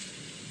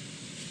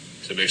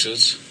 Does that make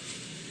sense?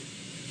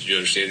 Do you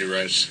understand your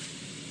rights?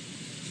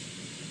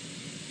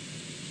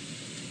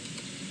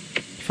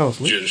 You fell Do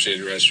asleep? you understand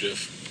your rights,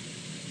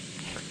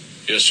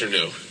 Jeff? Yes or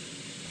no?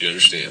 Do you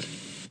understand?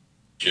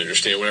 Do you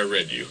understand what I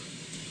read you?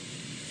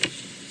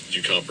 Did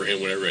you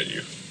comprehend what I read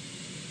you?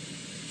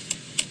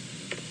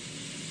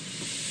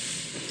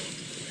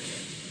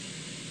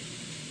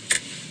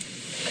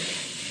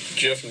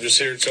 Jeff, I'm just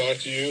here to talk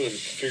to you and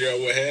figure out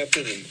what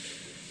happened and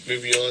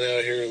move you on out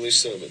of here, at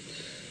least some of it.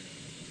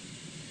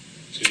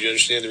 So do you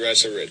understand the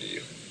rights I read to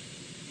you?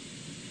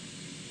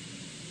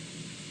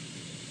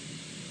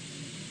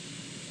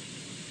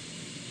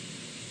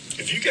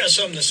 If you got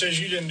something that says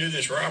you didn't do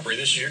this robbery,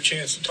 this is your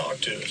chance to talk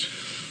to us.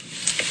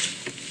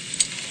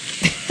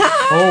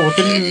 Oh, what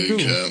did he Good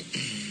do? job.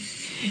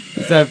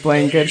 Is that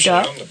playing good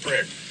Usually cop? I'm the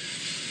prick.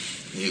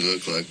 You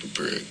look like the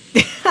prick.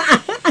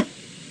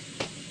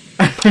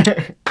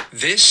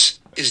 This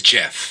is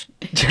Jeff.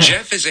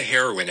 Jeff is a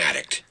heroin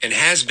addict and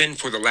has been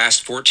for the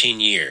last 14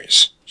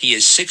 years. He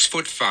is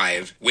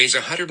 6'5", weighs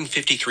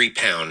 153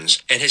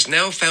 pounds, and has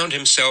now found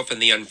himself in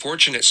the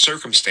unfortunate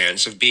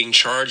circumstance of being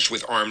charged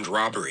with armed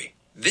robbery.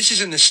 This is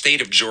in the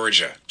state of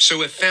Georgia,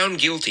 so if found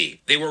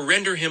guilty, they will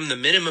render him the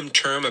minimum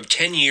term of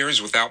 10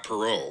 years without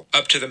parole,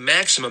 up to the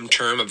maximum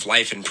term of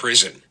life in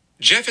prison.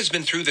 Jeff has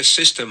been through the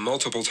system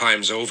multiple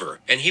times over,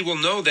 and he will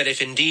know that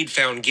if indeed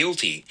found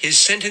guilty, his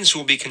sentence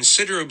will be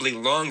considerably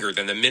longer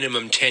than the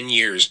minimum 10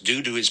 years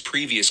due to his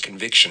previous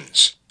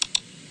convictions.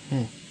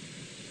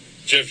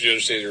 Jeff, do you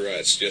understand your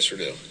rights? Yes or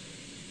no?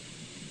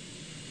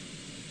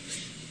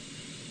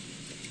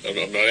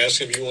 I'm not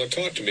asking if you want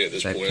to talk to me at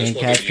this That point. I just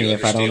can't want catch to me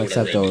if I don't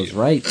accept those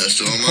rights.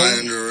 So am I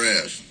under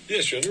arrest?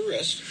 Yes, you're under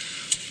arrest.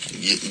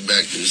 Get me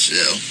back to the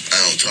cell. I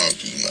don't talk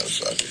to you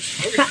motherfuckers.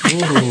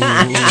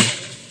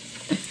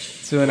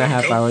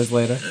 2.5 hours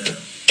later.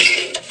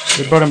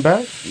 They brought him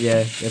back?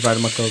 Yeah, they brought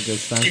him a coke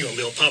this time. You gonna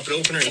be able to pop it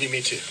open or you need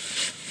me to?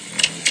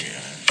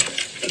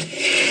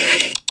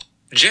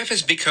 Jeff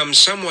has become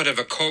somewhat of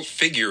a cult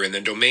figure in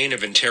the domain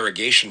of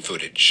interrogation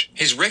footage.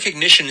 His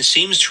recognition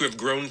seems to have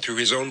grown through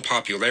his own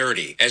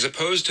popularity, as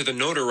opposed to the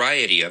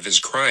notoriety of his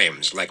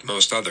crimes, like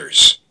most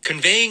others.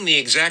 Conveying the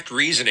exact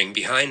reasoning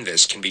behind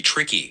this can be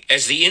tricky,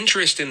 as the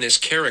interest in this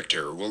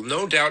character will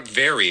no doubt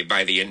vary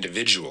by the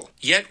individual.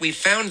 Yet we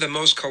found the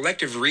most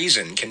collective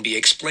reason can be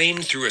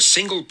explained through a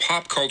single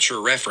pop culture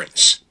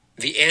reference: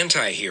 the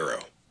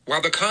anti-hero.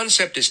 While the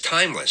concept is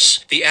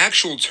timeless, the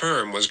actual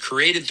term was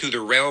created through the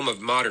realm of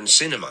modern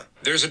cinema.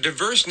 There's a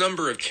diverse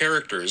number of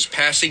characters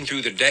passing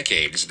through the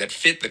decades that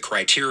fit the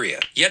criteria.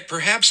 Yet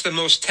perhaps the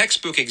most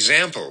textbook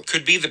example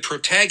could be the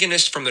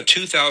protagonist from the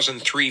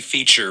 2003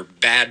 feature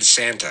Bad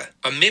Santa,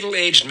 a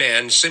middle-aged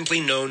man simply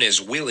known as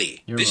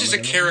Willie. This is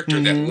a character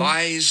that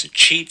lies,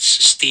 cheats,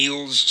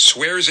 steals,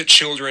 swears at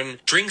children,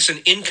 drinks an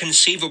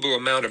inconceivable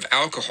amount of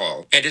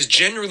alcohol, and is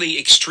generally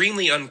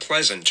extremely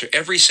unpleasant to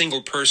every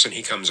single person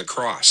he comes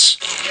across.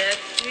 Look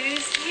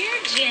who's here,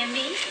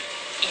 Jimmy.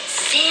 It's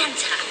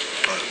Santa.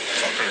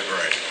 Fucking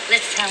right.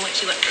 Let's tell him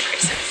what you want for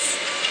Christmas.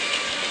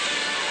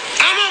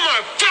 I'm on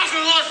my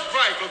fucking lunch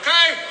break,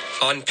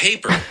 okay? On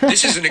paper,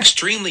 this is an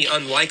extremely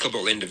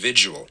unlikable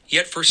individual,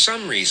 yet for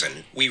some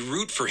reason, we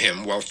root for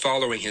him while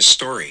following his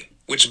story.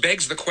 Which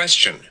begs the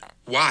question,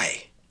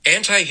 why?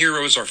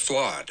 Anti-heroes are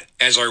flawed,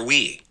 as are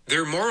we.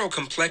 Their moral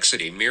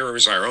complexity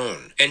mirrors our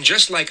own, and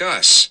just like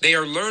us, they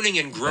are learning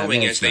and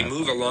growing as they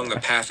move along the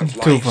path of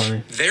Too life.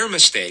 funny. Their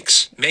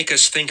mistakes make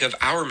us think of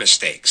our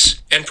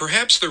mistakes, and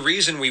perhaps the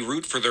reason we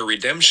root for their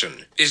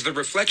redemption is the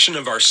reflection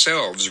of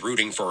ourselves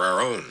rooting for our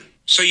own.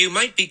 So you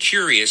might be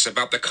curious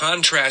about the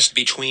contrast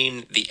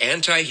between the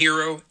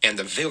anti-hero and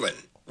the villain.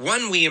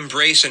 One we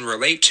embrace and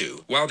relate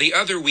to, while the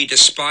other we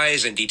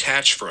despise and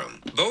detach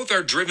from. Both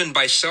are driven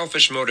by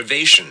selfish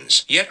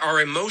motivations, yet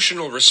our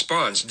emotional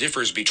response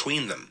differs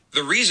between them.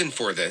 The reason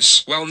for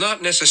this, while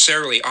not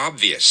necessarily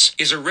obvious,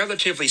 is a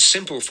relatively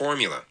simple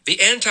formula.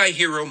 The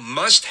anti-hero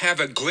must have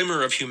a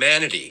glimmer of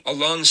humanity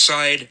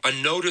alongside a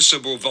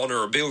noticeable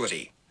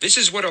vulnerability. This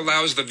is what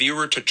allows the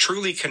viewer to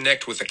truly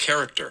connect with a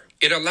character.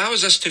 It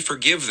allows us to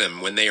forgive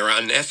them when they are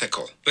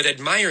unethical, but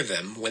admire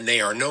them when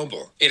they are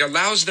noble. It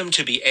allows them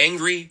to be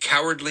angry,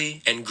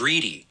 cowardly, and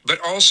greedy, but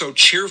also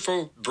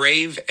cheerful,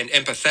 brave, and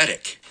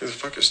empathetic. Who the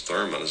fuck is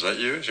Thurman? Is that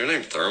you? Is your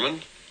name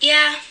Thurman?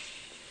 Yeah,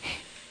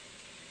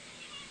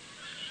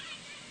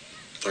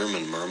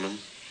 Thurman Merman?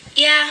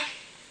 yeah.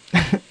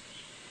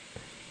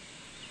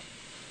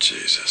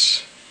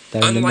 Jesus.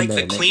 Unlike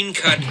the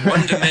clean-cut,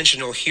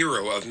 one-dimensional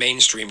hero of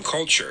mainstream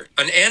culture,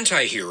 an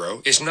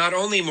anti-hero is not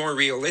only more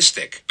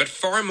realistic, but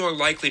far more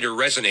likely to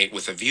resonate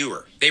with the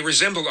viewer. They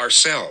resemble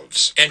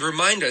ourselves, and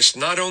remind us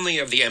not only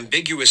of the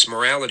ambiguous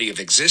morality of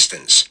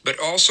existence, but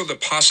also the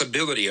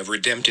possibility of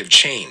redemptive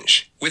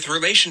change. With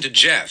relation to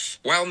Jeff,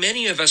 while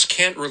many of us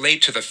can't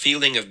relate to the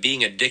feeling of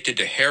being addicted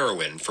to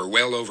heroin for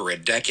well over a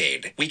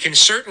decade, we can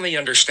certainly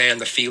understand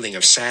the feeling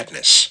of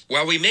sadness.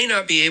 While we may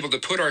not be able to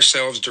put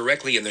ourselves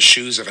directly in the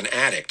shoes of an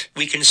addict,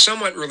 we can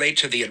somewhat relate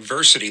to the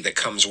adversity that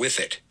comes with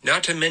it,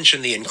 not to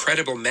mention the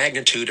incredible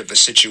magnitude of the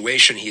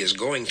situation he is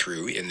going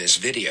through in this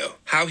video.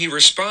 How he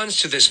responds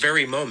to this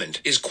very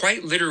moment is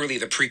quite literally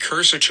the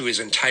precursor to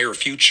his entire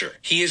future.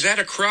 He is at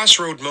a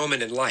crossroad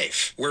moment in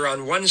life, where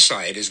on one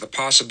side is the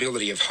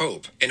possibility of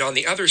hope, and on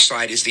the other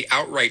side is the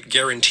outright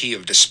guarantee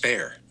of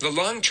despair. The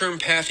long-term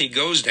path he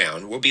goes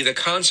down will be the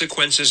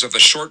consequences of the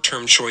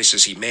short-term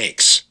choices he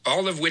makes,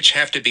 all of which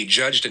have to be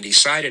judged and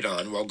decided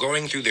on while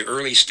going through the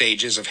early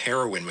stages of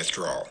heroin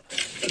withdrawal.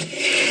 I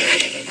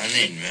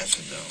need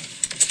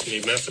methadone. You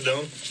need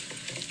methadone?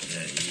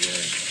 Yeah, you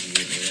guys can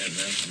get me that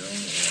methadone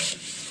or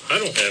what? I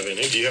don't have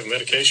any. Do you have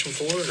medication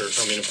for it, or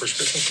a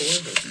prescription for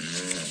it? Or?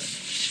 No.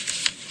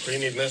 What do you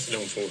need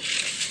methadone for?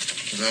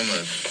 Because I'm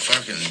a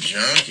fucking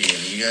junkie,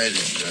 and you guys,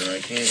 I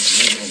can't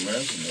get no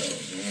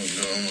methadone.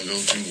 I'm gonna go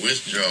through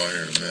withdrawal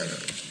here in a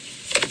minute.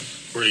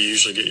 Where do you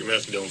usually get your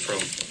methadone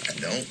from? I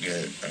don't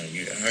get it. I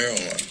get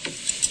heroin.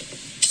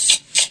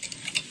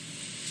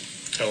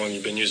 How long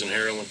you been using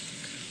heroin?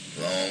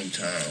 Long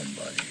time,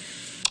 buddy.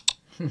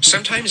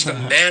 Sometimes the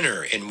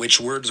manner in which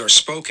words are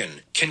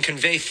spoken can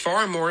convey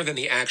far more than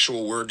the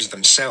actual words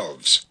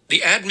themselves.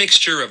 The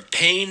admixture of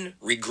pain,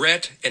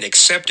 regret, and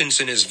acceptance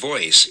in his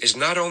voice is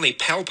not only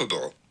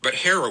palpable, but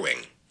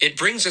harrowing. It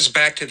brings us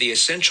back to the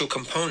essential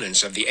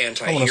components of the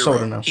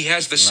anti-hero. He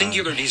has the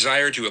singular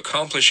desire to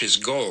accomplish his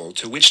goal,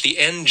 to which the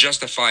end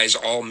justifies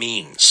all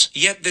means.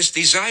 Yet this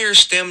desire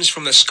stems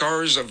from the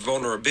scars of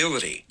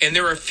vulnerability, and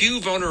there are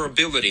few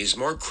vulnerabilities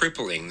more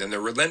crippling than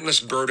the relentless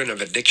burden of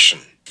addiction.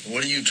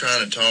 What are you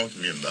trying to talk to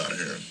me about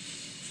here?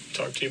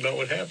 Talk to you about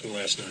what happened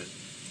last night.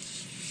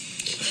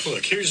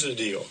 Look, here's the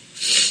deal.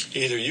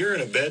 Either you're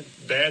in a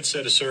bad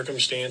set of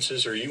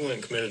circumstances, or you went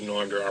and committed an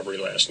armed robbery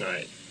last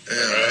night. Yeah,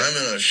 I'm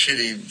in a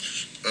shitty,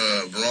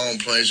 wrong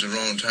place at the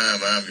wrong time,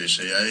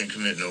 obviously. I didn't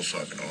commit no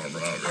fucking armed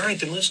robbery. All right,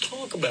 then let's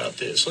talk about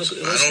this. I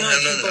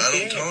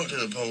don't talk to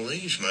the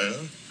police,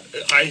 man.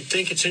 I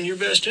think it's in your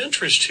best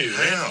interest to.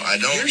 How? I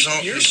don't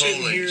talk to the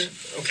police.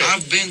 Okay.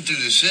 I've been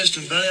through the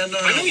system, buddy. I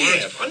know you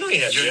have. I know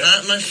you have. You're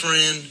not my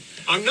friend.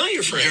 I'm not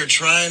your friend. You're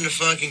trying to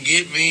fucking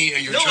get me.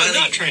 I'm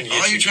not trying to get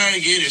you. All you're trying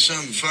to get is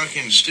some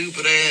fucking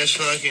stupid ass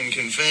fucking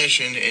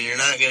confession, and you're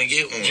not going to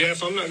get one.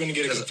 Jeff, I'm not going to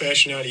get a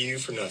confession out of you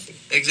for nothing.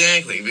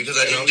 Exactly, because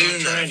I didn't do nothing.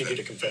 I'm not trying to get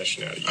a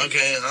confession out of you.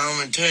 Okay, I'm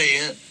going to tell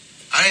you,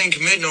 I didn't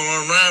commit no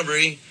armed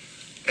robbery,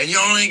 and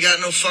y'all ain't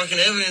got no fucking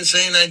evidence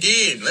saying I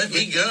did. Let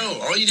me go.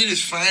 All you did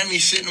is find me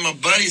sitting in my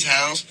buddy's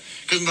house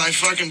because my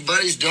fucking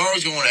buddy's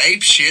dog's going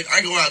ape shit.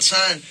 I go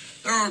outside.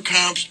 There are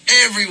cops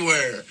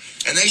everywhere.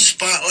 And they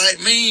spotlight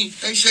me.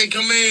 They say,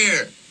 come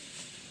here.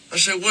 I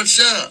said, what's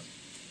up?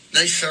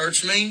 They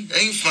search me. They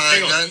ain't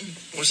find nothing.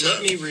 What's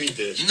up? Let me read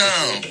this.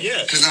 No.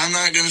 Yes. Because I'm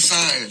not going to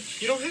sign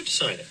it. You don't have to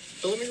sign it.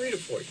 But let me read it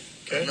for you.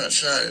 Okay? I'm not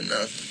signing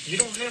nothing. You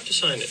don't have to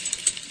sign it.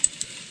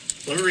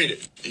 Let me read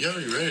it. You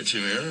already read it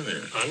to me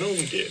earlier. I know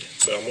we did.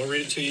 But I'm going to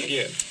read it to you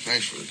again.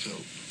 Thanks for the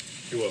coat.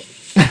 You're welcome.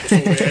 Before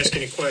we ask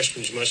any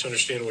questions, you must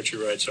understand what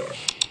your rights are.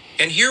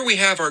 And here we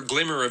have our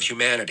glimmer of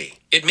humanity.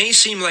 It may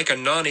seem like a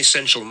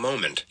non-essential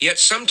moment, yet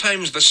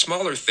sometimes the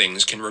smaller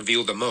things can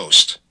reveal the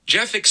most.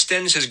 Jeff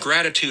extends his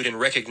gratitude in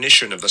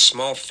recognition of the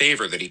small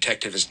favor the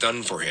detective has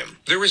done for him.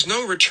 There is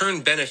no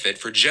return benefit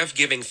for Jeff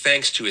giving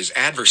thanks to his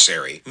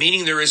adversary,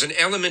 meaning there is an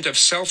element of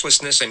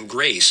selflessness and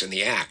grace in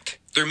the act.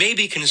 There may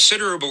be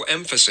considerable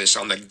emphasis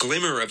on the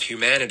glimmer of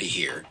humanity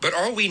here, but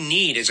all we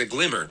need is a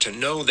glimmer to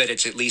know that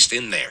it's at least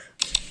in there.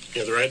 You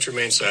have the right to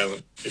remain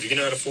silent. If you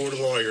cannot afford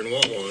a lawyer and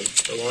want one,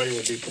 a lawyer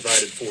will be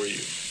provided for you.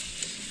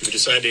 If you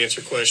decide to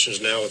answer questions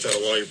now without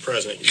a lawyer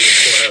present, you will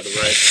still have the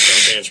right to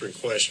stop answering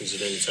questions at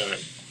any time.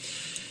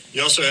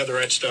 You also have the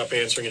right to stop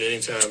answering at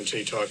any time until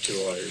you talk to a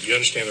lawyer. Do you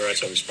understand the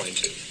rights I've explained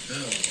to you?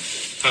 No.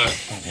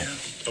 Yeah.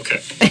 Okay.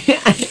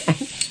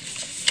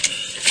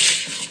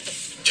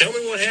 Tell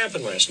me what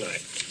happened last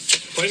night.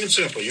 Plain and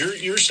simple.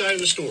 Your side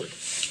of the story.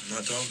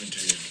 I'm not talking to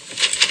you.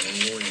 I'm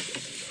warning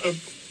you.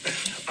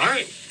 All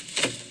right.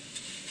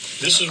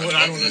 This is what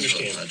I don't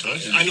understand.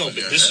 I know,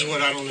 but this is what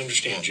I don't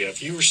understand,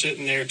 Jeff. You were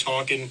sitting there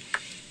talking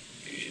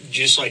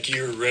just like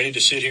you were ready to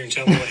sit here and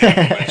tell me what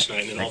happened last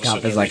night, and then all of a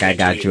sudden... It's like I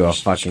got you a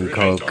fucking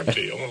Coke. I want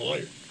a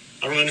lawyer.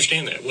 I don't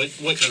understand that. What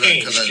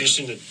changed?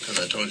 Because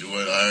I told you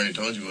what... I already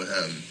told you what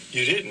happened.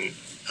 You didn't.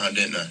 How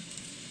didn't I?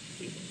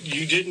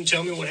 You didn't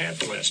tell me what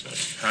happened last night.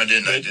 How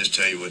didn't I just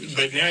tell you what...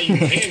 But now you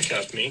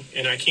handcuffed me,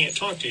 and I can't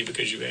talk to you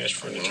because you asked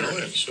for an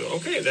attorney. So,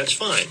 okay, that's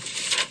fine.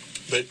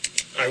 But...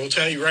 I will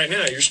tell you right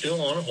now, you're still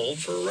on a hold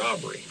for a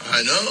robbery.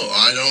 I know.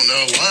 I don't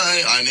know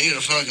why. I need a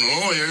fucking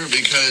lawyer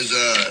because,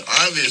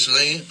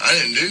 obviously, I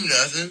didn't do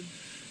nothing.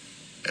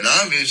 And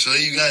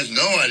obviously, you guys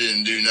know I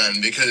didn't do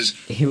nothing because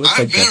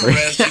I've been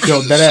arrested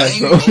for the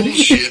same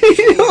bullshit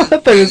before.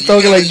 I thought he was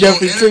talking like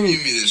Jeffrey, too. You don't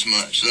interview me this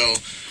much, so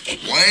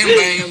Wham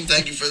bam,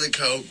 thank you for the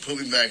coke. Put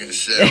me back in the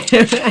cell.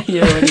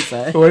 You know what he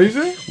said? What is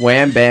it?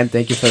 Wham, bam,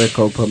 thank you for the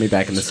coke, put me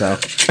back in the cell.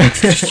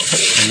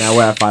 And now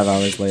we're at 5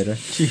 hours later.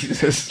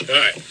 Jesus. All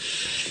right.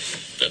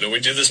 I know we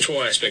did this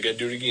twice, but I got to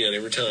do it again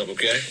every time,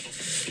 okay?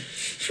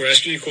 Before I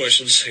ask you any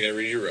questions, I got to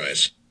read your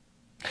rights.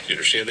 You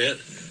understand that?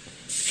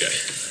 Okay.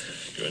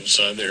 Go ahead and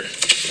sign there.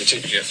 Let me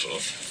take your F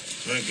off.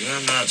 Look,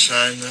 I'm not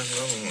signing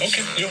nothing.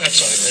 Okay, you don't have to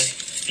sign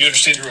anything. You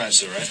understand your rights,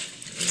 though, right?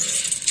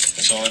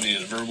 That's all I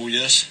need. A verbal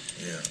yes?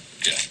 Yeah.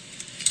 Okay.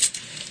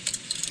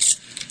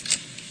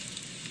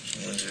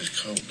 When's this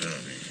coke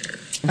gonna be here?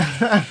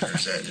 Or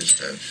is that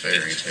just a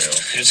fairy tale?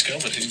 It's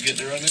coming. He's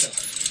getting there right now.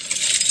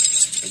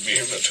 He'll be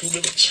here in about 2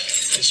 minutes.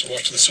 Just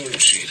watching the soda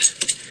machine.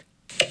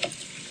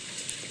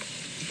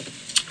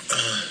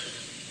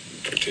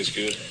 It tastes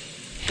good.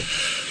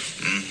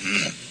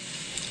 Mm-hmm.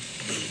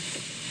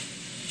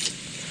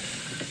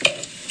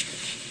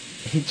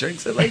 He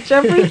drinks it like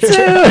Jeffrey,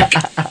 too.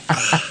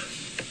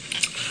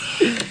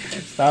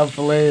 Stop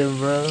playing,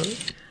 bro.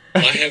 I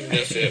have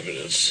enough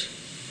evidence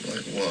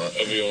Like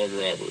what? of the armed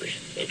robbery,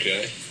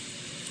 okay?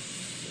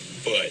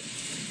 But,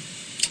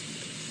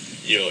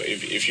 you know,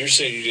 if you're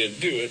saying you didn't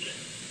do it,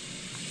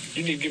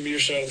 you need to give me your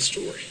side of the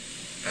story.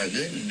 I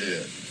didn't do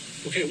it.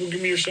 Okay, well,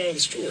 give me your side of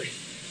the story.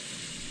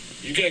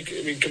 You got,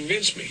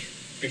 convince me.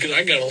 Because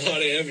I got a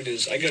lot of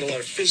evidence. I got a lot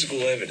of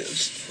physical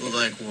evidence. Well,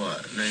 like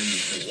what? Name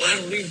the Well,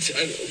 I don't need to.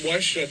 Why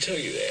should I tell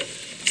you that?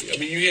 I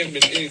mean, you haven't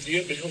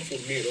been helpful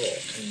to me at all.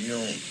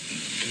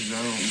 Because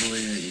I don't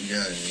believe that you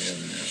got any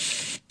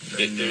evidence.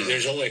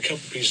 There's only a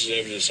couple pieces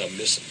of evidence I'm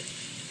missing.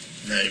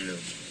 Name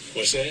them.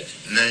 What's that?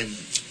 Name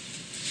them.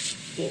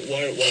 Well,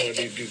 why do I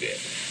need to do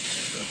that?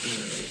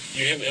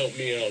 You haven't helped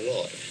me out at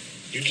all.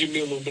 You give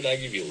me a little bit, I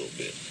give you a little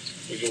bit.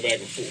 We go back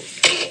and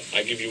forth.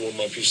 I give you one of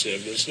my pieces of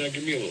evidence, and I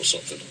give me a little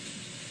something.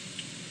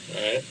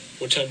 All right?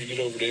 What time do you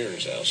get over to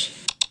Aaron's house?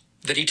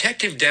 The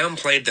detective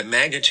downplayed the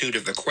magnitude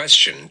of the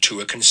question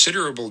to a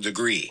considerable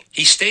degree.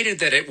 He stated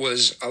that it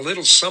was a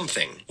little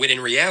something, when in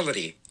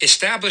reality,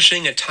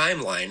 establishing a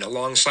timeline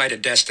alongside a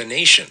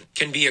destination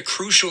can be a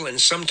crucial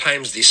and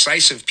sometimes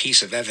decisive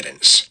piece of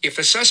evidence. If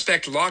a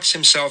suspect locks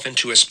himself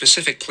into a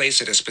specific place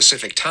at a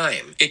specific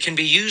time, it can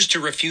be used to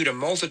refute a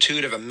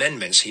multitude of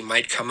amendments he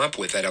might come up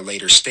with at a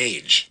later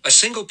stage. A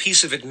single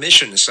piece of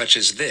admission such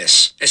as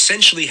this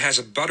essentially has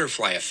a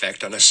butterfly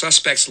effect on a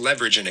suspect's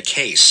leverage in a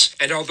case,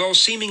 and although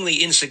seemingly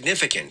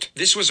insignificant,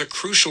 this was a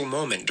crucial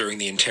moment during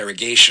the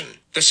interrogation.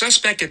 The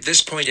suspect at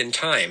this point in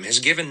time has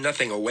given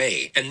nothing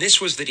away, and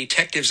this was the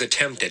detective's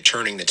attempt at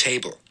turning the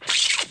table.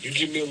 You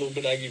give me a little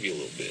bit, I give you a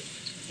little bit.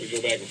 We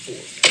go back and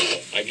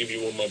forth. I give you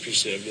one of my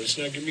pieces of evidence,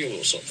 and I give me a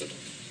little something.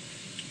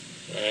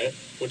 All right?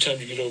 What time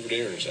do you get over to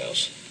Aaron's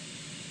house?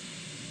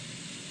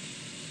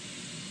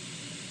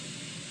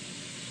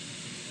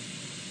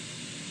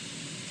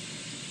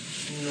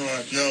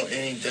 No,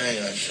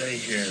 anything I say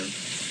here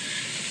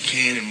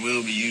can and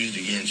will be used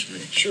against me.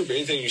 Sure, but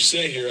anything you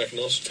say here, I can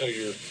also tell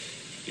your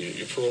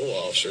parole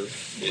officer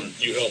that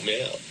you helped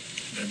me out.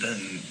 That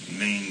doesn't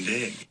mean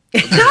dick.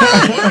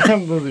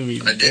 Doesn't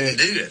mean I didn't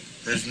do it.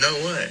 There's no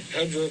way.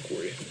 How drunk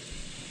were you?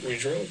 Were you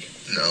drunk?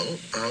 No,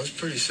 I was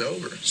pretty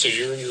sober. So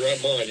you're in your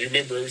right mind. You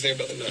remember everything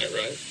about the night,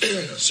 right?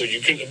 So you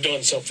couldn't have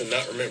done something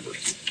not remembered.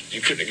 You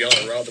couldn't have gone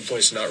and robbed the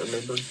place and not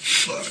remembered?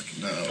 Fuck,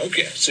 no.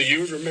 Okay, so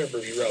you would remember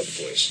if you robbed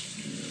the place.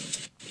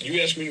 You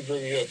asked me to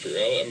bring you up here.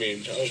 I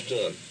was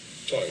done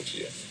talking to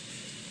you.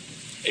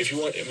 If you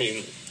want,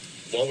 why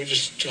don't we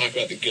just talk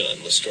about the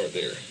gun? Let's start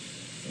there.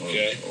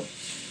 Okay?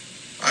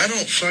 I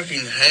don't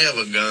fucking have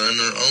a gun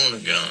or own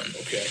a gun.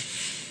 Okay.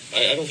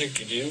 I don't think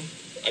you do.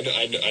 I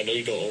know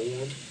you don't own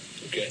one.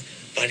 Okay.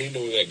 But I didn't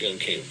know where that gun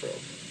came from.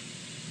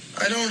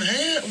 I don't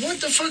have...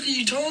 What the fuck are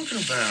you talking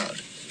about?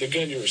 The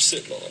gun you were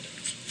sitting on.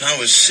 I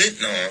was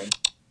sitting on...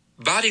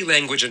 Body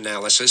language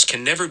analysis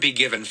can never be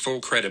given full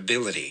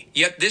credibility,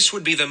 yet this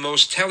would be the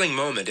most telling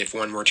moment if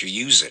one were to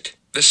use it.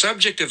 The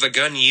subject of the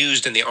gun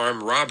used in the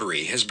armed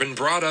robbery has been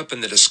brought up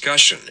in the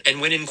discussion,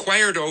 and when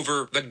inquired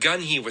over the gun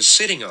he was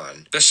sitting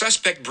on, the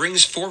suspect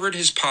brings forward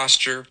his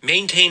posture,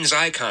 maintains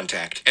eye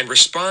contact, and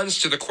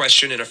responds to the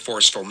question in a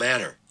forceful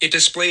manner. It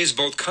displays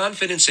both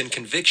confidence and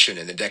conviction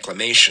in the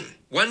declamation.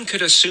 One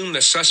could assume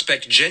the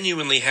suspect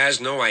genuinely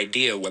has no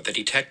idea what the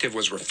detective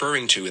was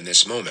referring to in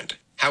this moment.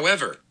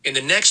 However, in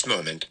the next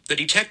moment, the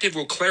detective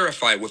will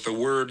clarify with the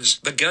words,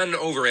 "the gun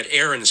over at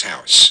Aaron's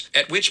house,"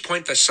 at which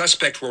point the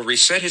suspect will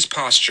reset his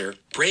posture,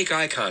 break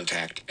eye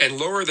contact, and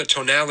lower the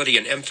tonality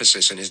and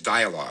emphasis in his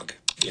dialogue.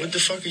 Yeah. What the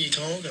fuck are you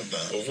talking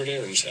about? Over at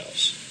Aaron's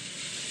house.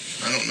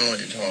 I don't know what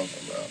you're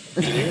talking about.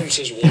 And Aaron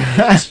says what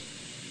it is.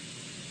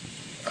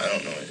 I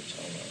don't know what you're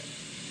talking about.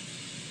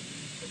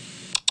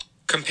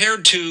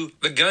 Compared to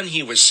the gun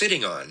he was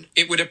sitting on,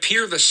 it would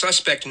appear the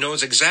suspect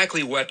knows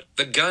exactly what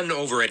the gun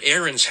over at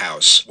Aaron's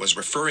house was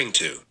referring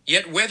to.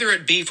 Yet whether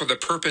it be for the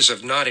purpose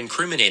of not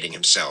incriminating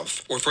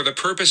himself, or for the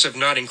purpose of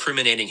not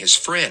incriminating his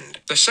friend,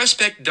 the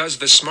suspect does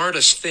the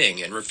smartest thing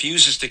and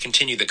refuses to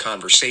continue the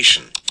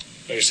conversation.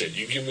 Like I said,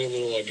 you give me a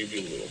little, I'll give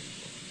you a little.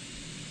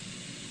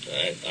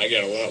 Alright, I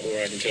got a lot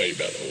more I can tell you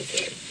about the whole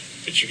thing.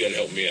 but you got to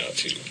help me out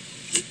too.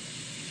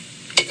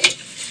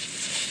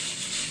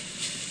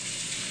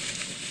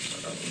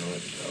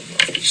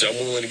 So I'm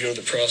willing to go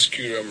to the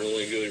prosecutor. I'm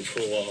willing to go to the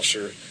parole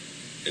officer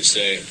and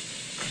say,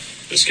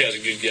 this guy's a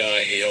good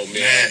guy. He helped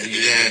me out.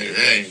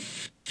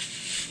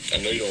 I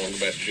know you don't want to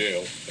go back to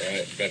jail,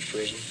 right? Back to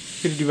prison.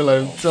 Could you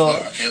let him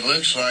talk? Fuck, it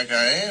looks like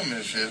I am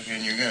if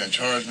and you're going to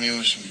charge me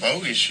with some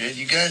bogus shit.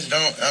 You guys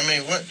don't, I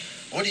mean, what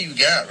do you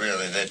got,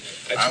 really? That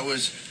I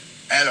was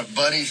at a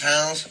buddy's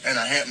house and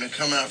I happened to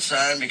come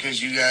outside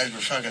because you guys were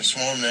fucking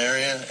swarming the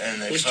area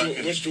and they Which door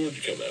did you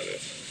come out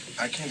of?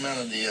 I came out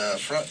of the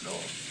front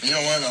door. You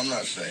know what? I'm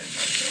not saying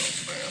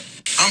myself, man.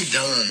 I'm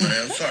done,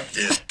 man. Fuck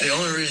this. The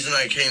only reason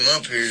I came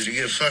up here is to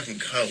get a fucking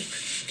Coke.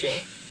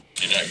 Okay.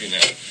 You're not getting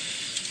out.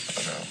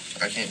 Oh, no.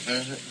 I can't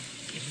finish it?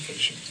 You can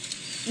finish it.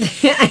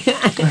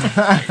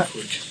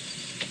 Quick.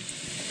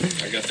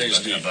 I got things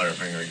to do.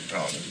 Butterfinger, you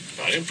promised.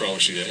 I didn't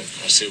promise you that.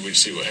 I said we'd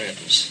see what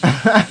happens.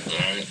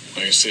 Alright?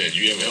 Like I said,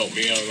 you haven't helped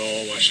me out at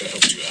all. Why should I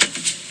help you out?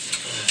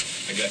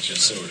 I got you a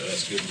soda.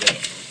 That's good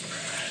enough.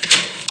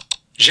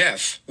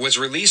 Jeff was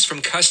released from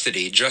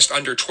custody just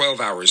under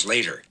 12 hours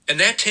later. And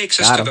that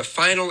takes us to the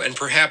final and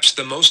perhaps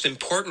the most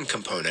important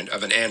component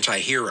of an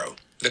anti-hero,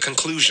 the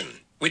conclusion,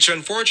 which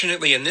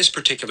unfortunately in this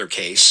particular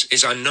case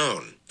is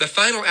unknown. The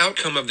final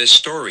outcome of this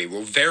story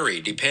will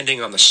vary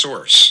depending on the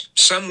source,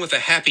 some with a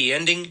happy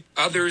ending,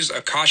 others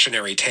a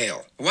cautionary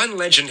tale. One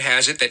legend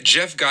has it that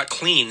Jeff got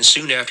clean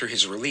soon after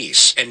his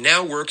release and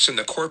now works in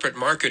the corporate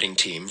marketing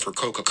team for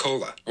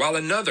Coca-Cola, while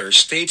another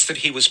states that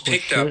he was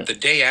picked up the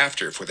day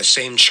after for the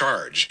same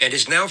charge and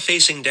is now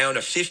facing down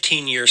a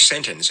 15-year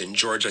sentence in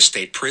Georgia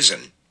State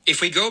Prison. If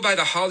we go by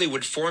the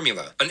Hollywood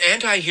formula, an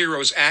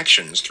anti-hero's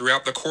actions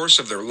throughout the course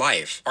of their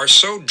life are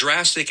so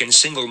drastic and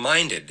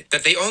single-minded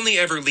that they only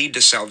ever lead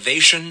to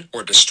salvation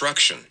or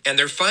destruction, and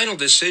their final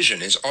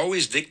decision is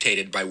always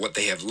dictated by what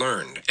they have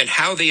learned and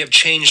how they have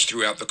changed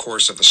throughout the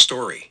course of the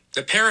story.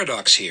 The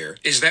paradox here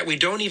is that we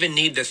don't even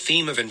need the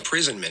theme of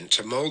imprisonment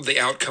to mold the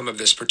outcome of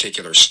this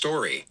particular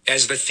story,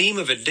 as the theme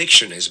of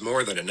addiction is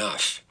more than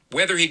enough.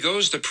 Whether he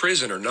goes to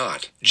prison or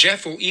not,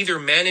 Jeff will either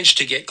manage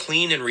to get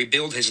clean and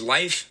rebuild his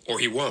life, or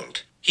he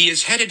won't. He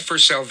is headed for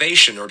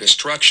salvation or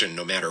destruction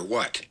no matter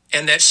what,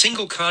 and that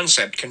single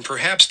concept can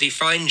perhaps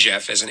define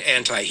Jeff as an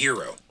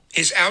anti-hero.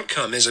 His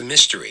outcome is a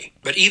mystery,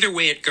 but either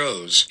way it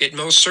goes, it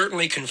most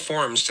certainly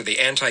conforms to the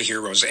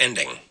anti-hero's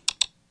ending.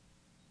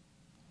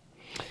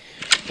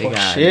 Oh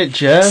shit,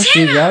 Jeff,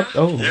 Santa! you got...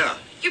 Oh. Yeah.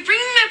 You're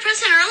bringing my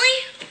present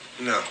early?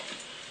 No.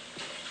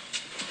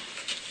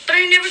 But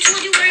I never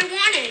told you what I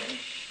wanted.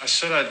 I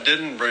said I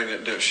didn't bring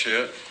it,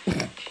 dipshit.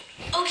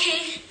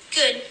 Okay,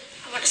 good.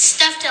 I want a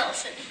stuffed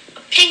elephant. A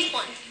pink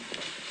one.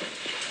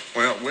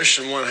 Well, wish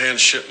in one hand,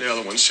 shit in the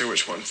other one. See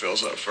which one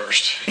fills up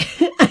first.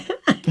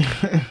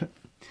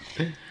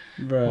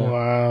 Bro.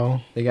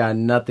 Wow. They got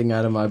nothing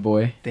out of my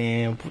boy.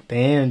 Damn,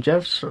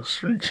 Jeff's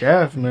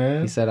Jeff,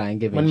 man. He said I ain't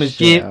giving When Miss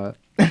shit Jeep- out.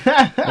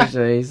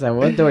 He said,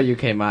 what door you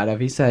came out of?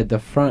 He said, the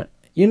front.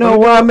 You know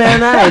what,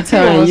 man? I ain't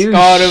telling you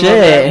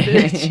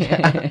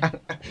shit.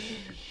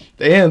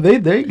 Damn, they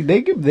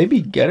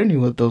be getting you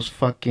with those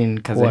fucking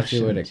Because they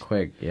questions. do it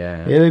quick,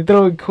 yeah. Yeah, they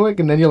throw it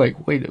quick, and then you're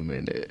like, wait a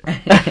minute.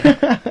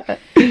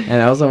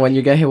 And also, when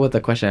you get hit with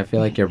a question, I feel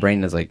like your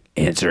brain is like,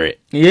 answer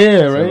it. Yeah,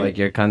 So, right? like,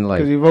 you're kind of like...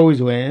 Because you've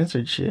always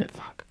answered shit.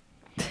 Fuck.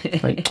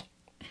 Like,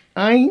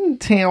 I ain't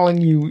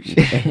telling you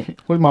shit.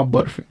 Where's my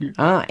Butterfinger?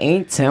 I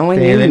ain't telling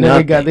Damn, you they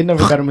nothing.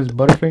 never got him his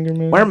Butterfinger,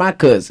 man. Where my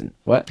cousin?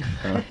 What?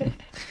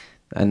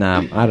 And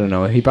I don't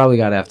know. He probably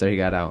got after he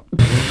got out.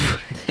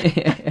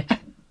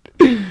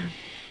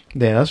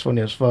 Damn, that's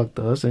funny as fuck,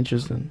 though. That's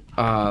interesting.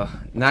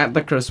 Not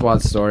the Chris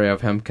Watts story of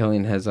him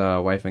killing his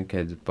wife and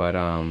kids, but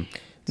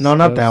No,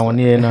 not that one.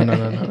 Yeah,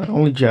 no.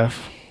 Only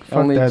Jeff. Fuck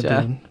Only that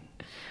Jeff. dude.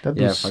 That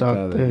dude yeah, fuck sucked, that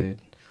other dude.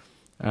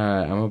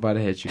 Alright, I'm about to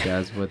hit you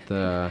guys with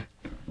the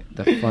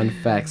fun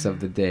facts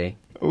of the day.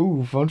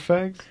 Ooh, fun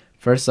facts?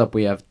 First up,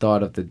 we have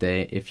thought of the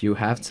day. If you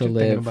have to What you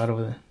thinking live... about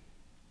over there?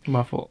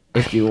 My fault.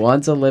 If you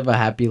want to live a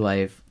happy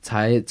life,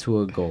 tie it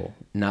to a goal,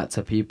 not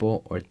to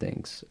people or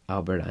things.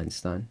 Albert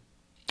Einstein.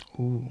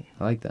 Ooh.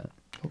 I like that.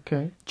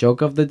 Okay.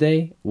 Joke of the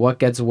day. What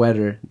gets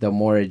wetter the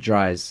more it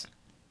dries?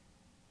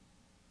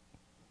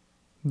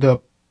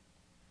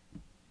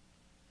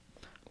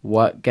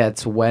 What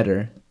gets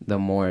wetter the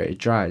more it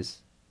dries?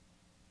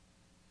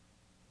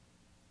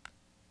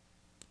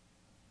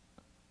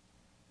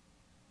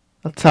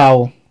 A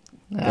towel.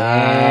 He Caught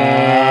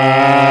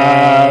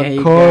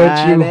you,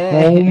 got it.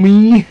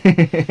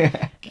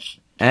 homie.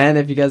 And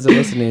if you guys are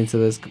listening to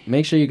this,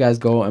 make sure you guys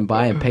go and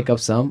buy and pick up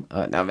some.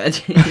 No, man.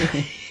 It's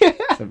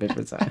a bit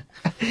for time.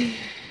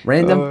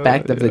 Random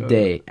fact of the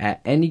day.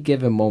 At any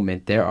given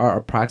moment, there are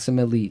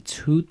approximately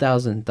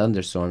 2,000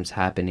 thunderstorms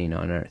happening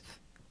on Earth.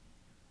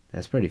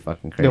 That's pretty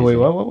fucking crazy. No, wait,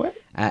 what?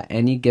 At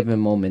any given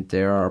moment,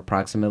 there are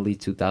approximately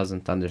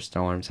 2,000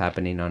 thunderstorms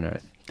happening on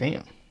Earth.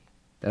 Damn.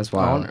 That's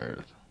wild. On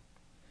Earth.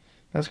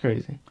 That's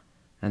crazy.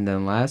 And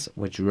then last,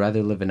 would you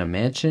rather live in a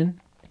mansion,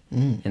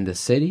 in the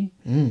city,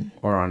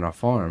 or on a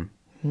farm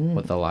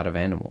with a lot of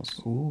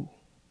animals? Ooh.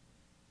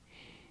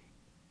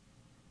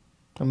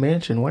 A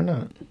mansion, why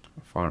not?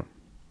 Farm.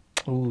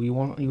 Oh, you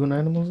want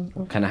animals and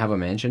stuff? Can I have a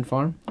mansion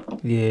farm?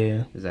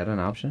 Yeah. Is that an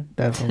option?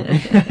 Definitely.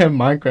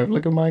 Minecraft,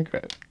 look at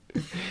Minecraft.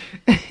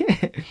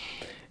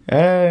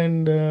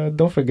 And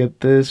don't forget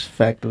this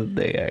fact of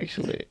the day,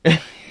 actually.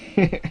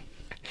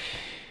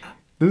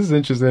 This is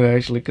interesting,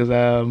 actually, because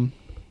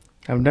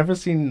I've never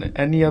seen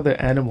any other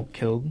animal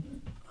kill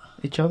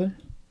each other,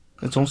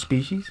 its own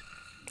species.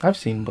 I've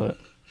seen, but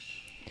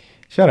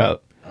shut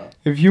up.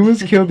 If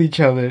humans killed each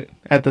other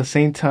at the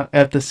same time,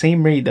 at the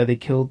same rate that they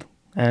killed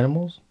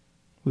animals,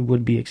 we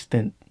would be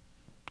extinct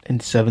in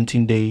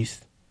 17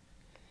 days.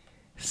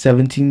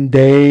 17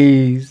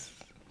 days.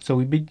 So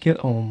we'd be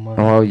oh my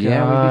god. Oh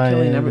yeah, we'd be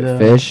killing every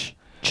fish,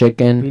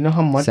 chicken, you know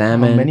how much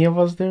salmon. how many of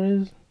us there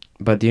is?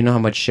 But do you know how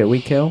much shit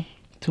we kill?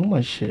 Too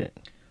much shit.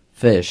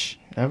 Fish,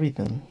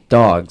 everything.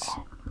 Dogs,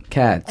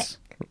 cats,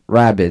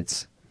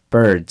 rabbits,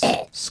 birds,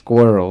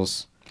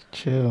 squirrels,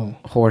 chill,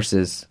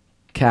 horses,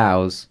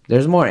 cows.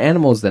 There's more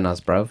animals than us,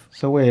 bruv.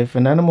 So wait, if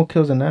an animal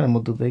kills an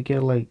animal, do they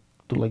get like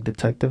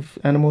detective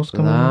animals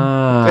come they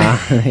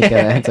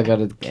have to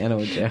go to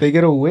animal jail. They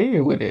get away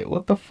with it.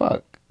 What the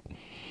fuck?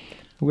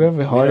 We have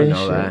it hard and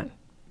shit.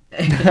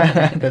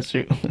 That. That's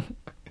true.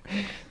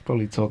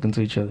 Probably talking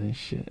to each other and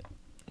shit.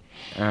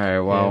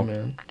 Alright, well, yeah,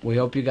 man. We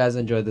hope you guys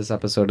enjoyed this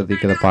episode of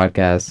Think of the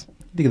Podcast.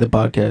 Think of the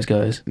Podcast,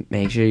 guys.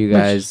 Make sure you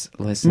guys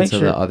listen to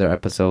the other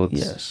episodes.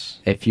 Yes.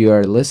 If you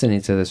are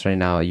listening to this right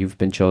now, you've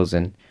been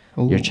chosen.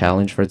 Ooh. Your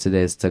challenge for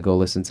today is to go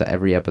listen to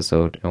every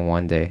episode in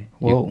one day.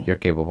 Whoa. You're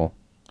capable.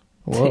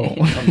 Whoa.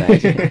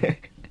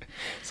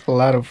 It's a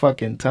lot of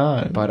fucking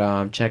time.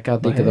 But check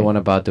out Think of the one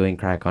about doing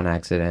crack on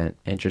accident.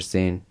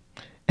 Interesting.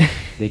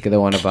 Think of the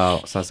one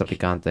about salsa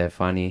picante.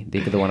 Funny.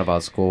 Think of the one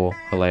about school.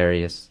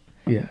 Hilarious.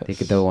 Yeah. Think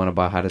of the one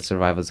about how to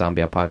survive a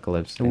zombie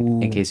apocalypse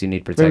in case you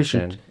need Very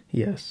protection.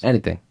 yes.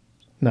 Anything.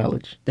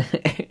 Knowledge.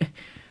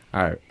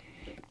 All right.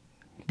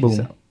 Boom. Peace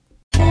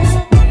out.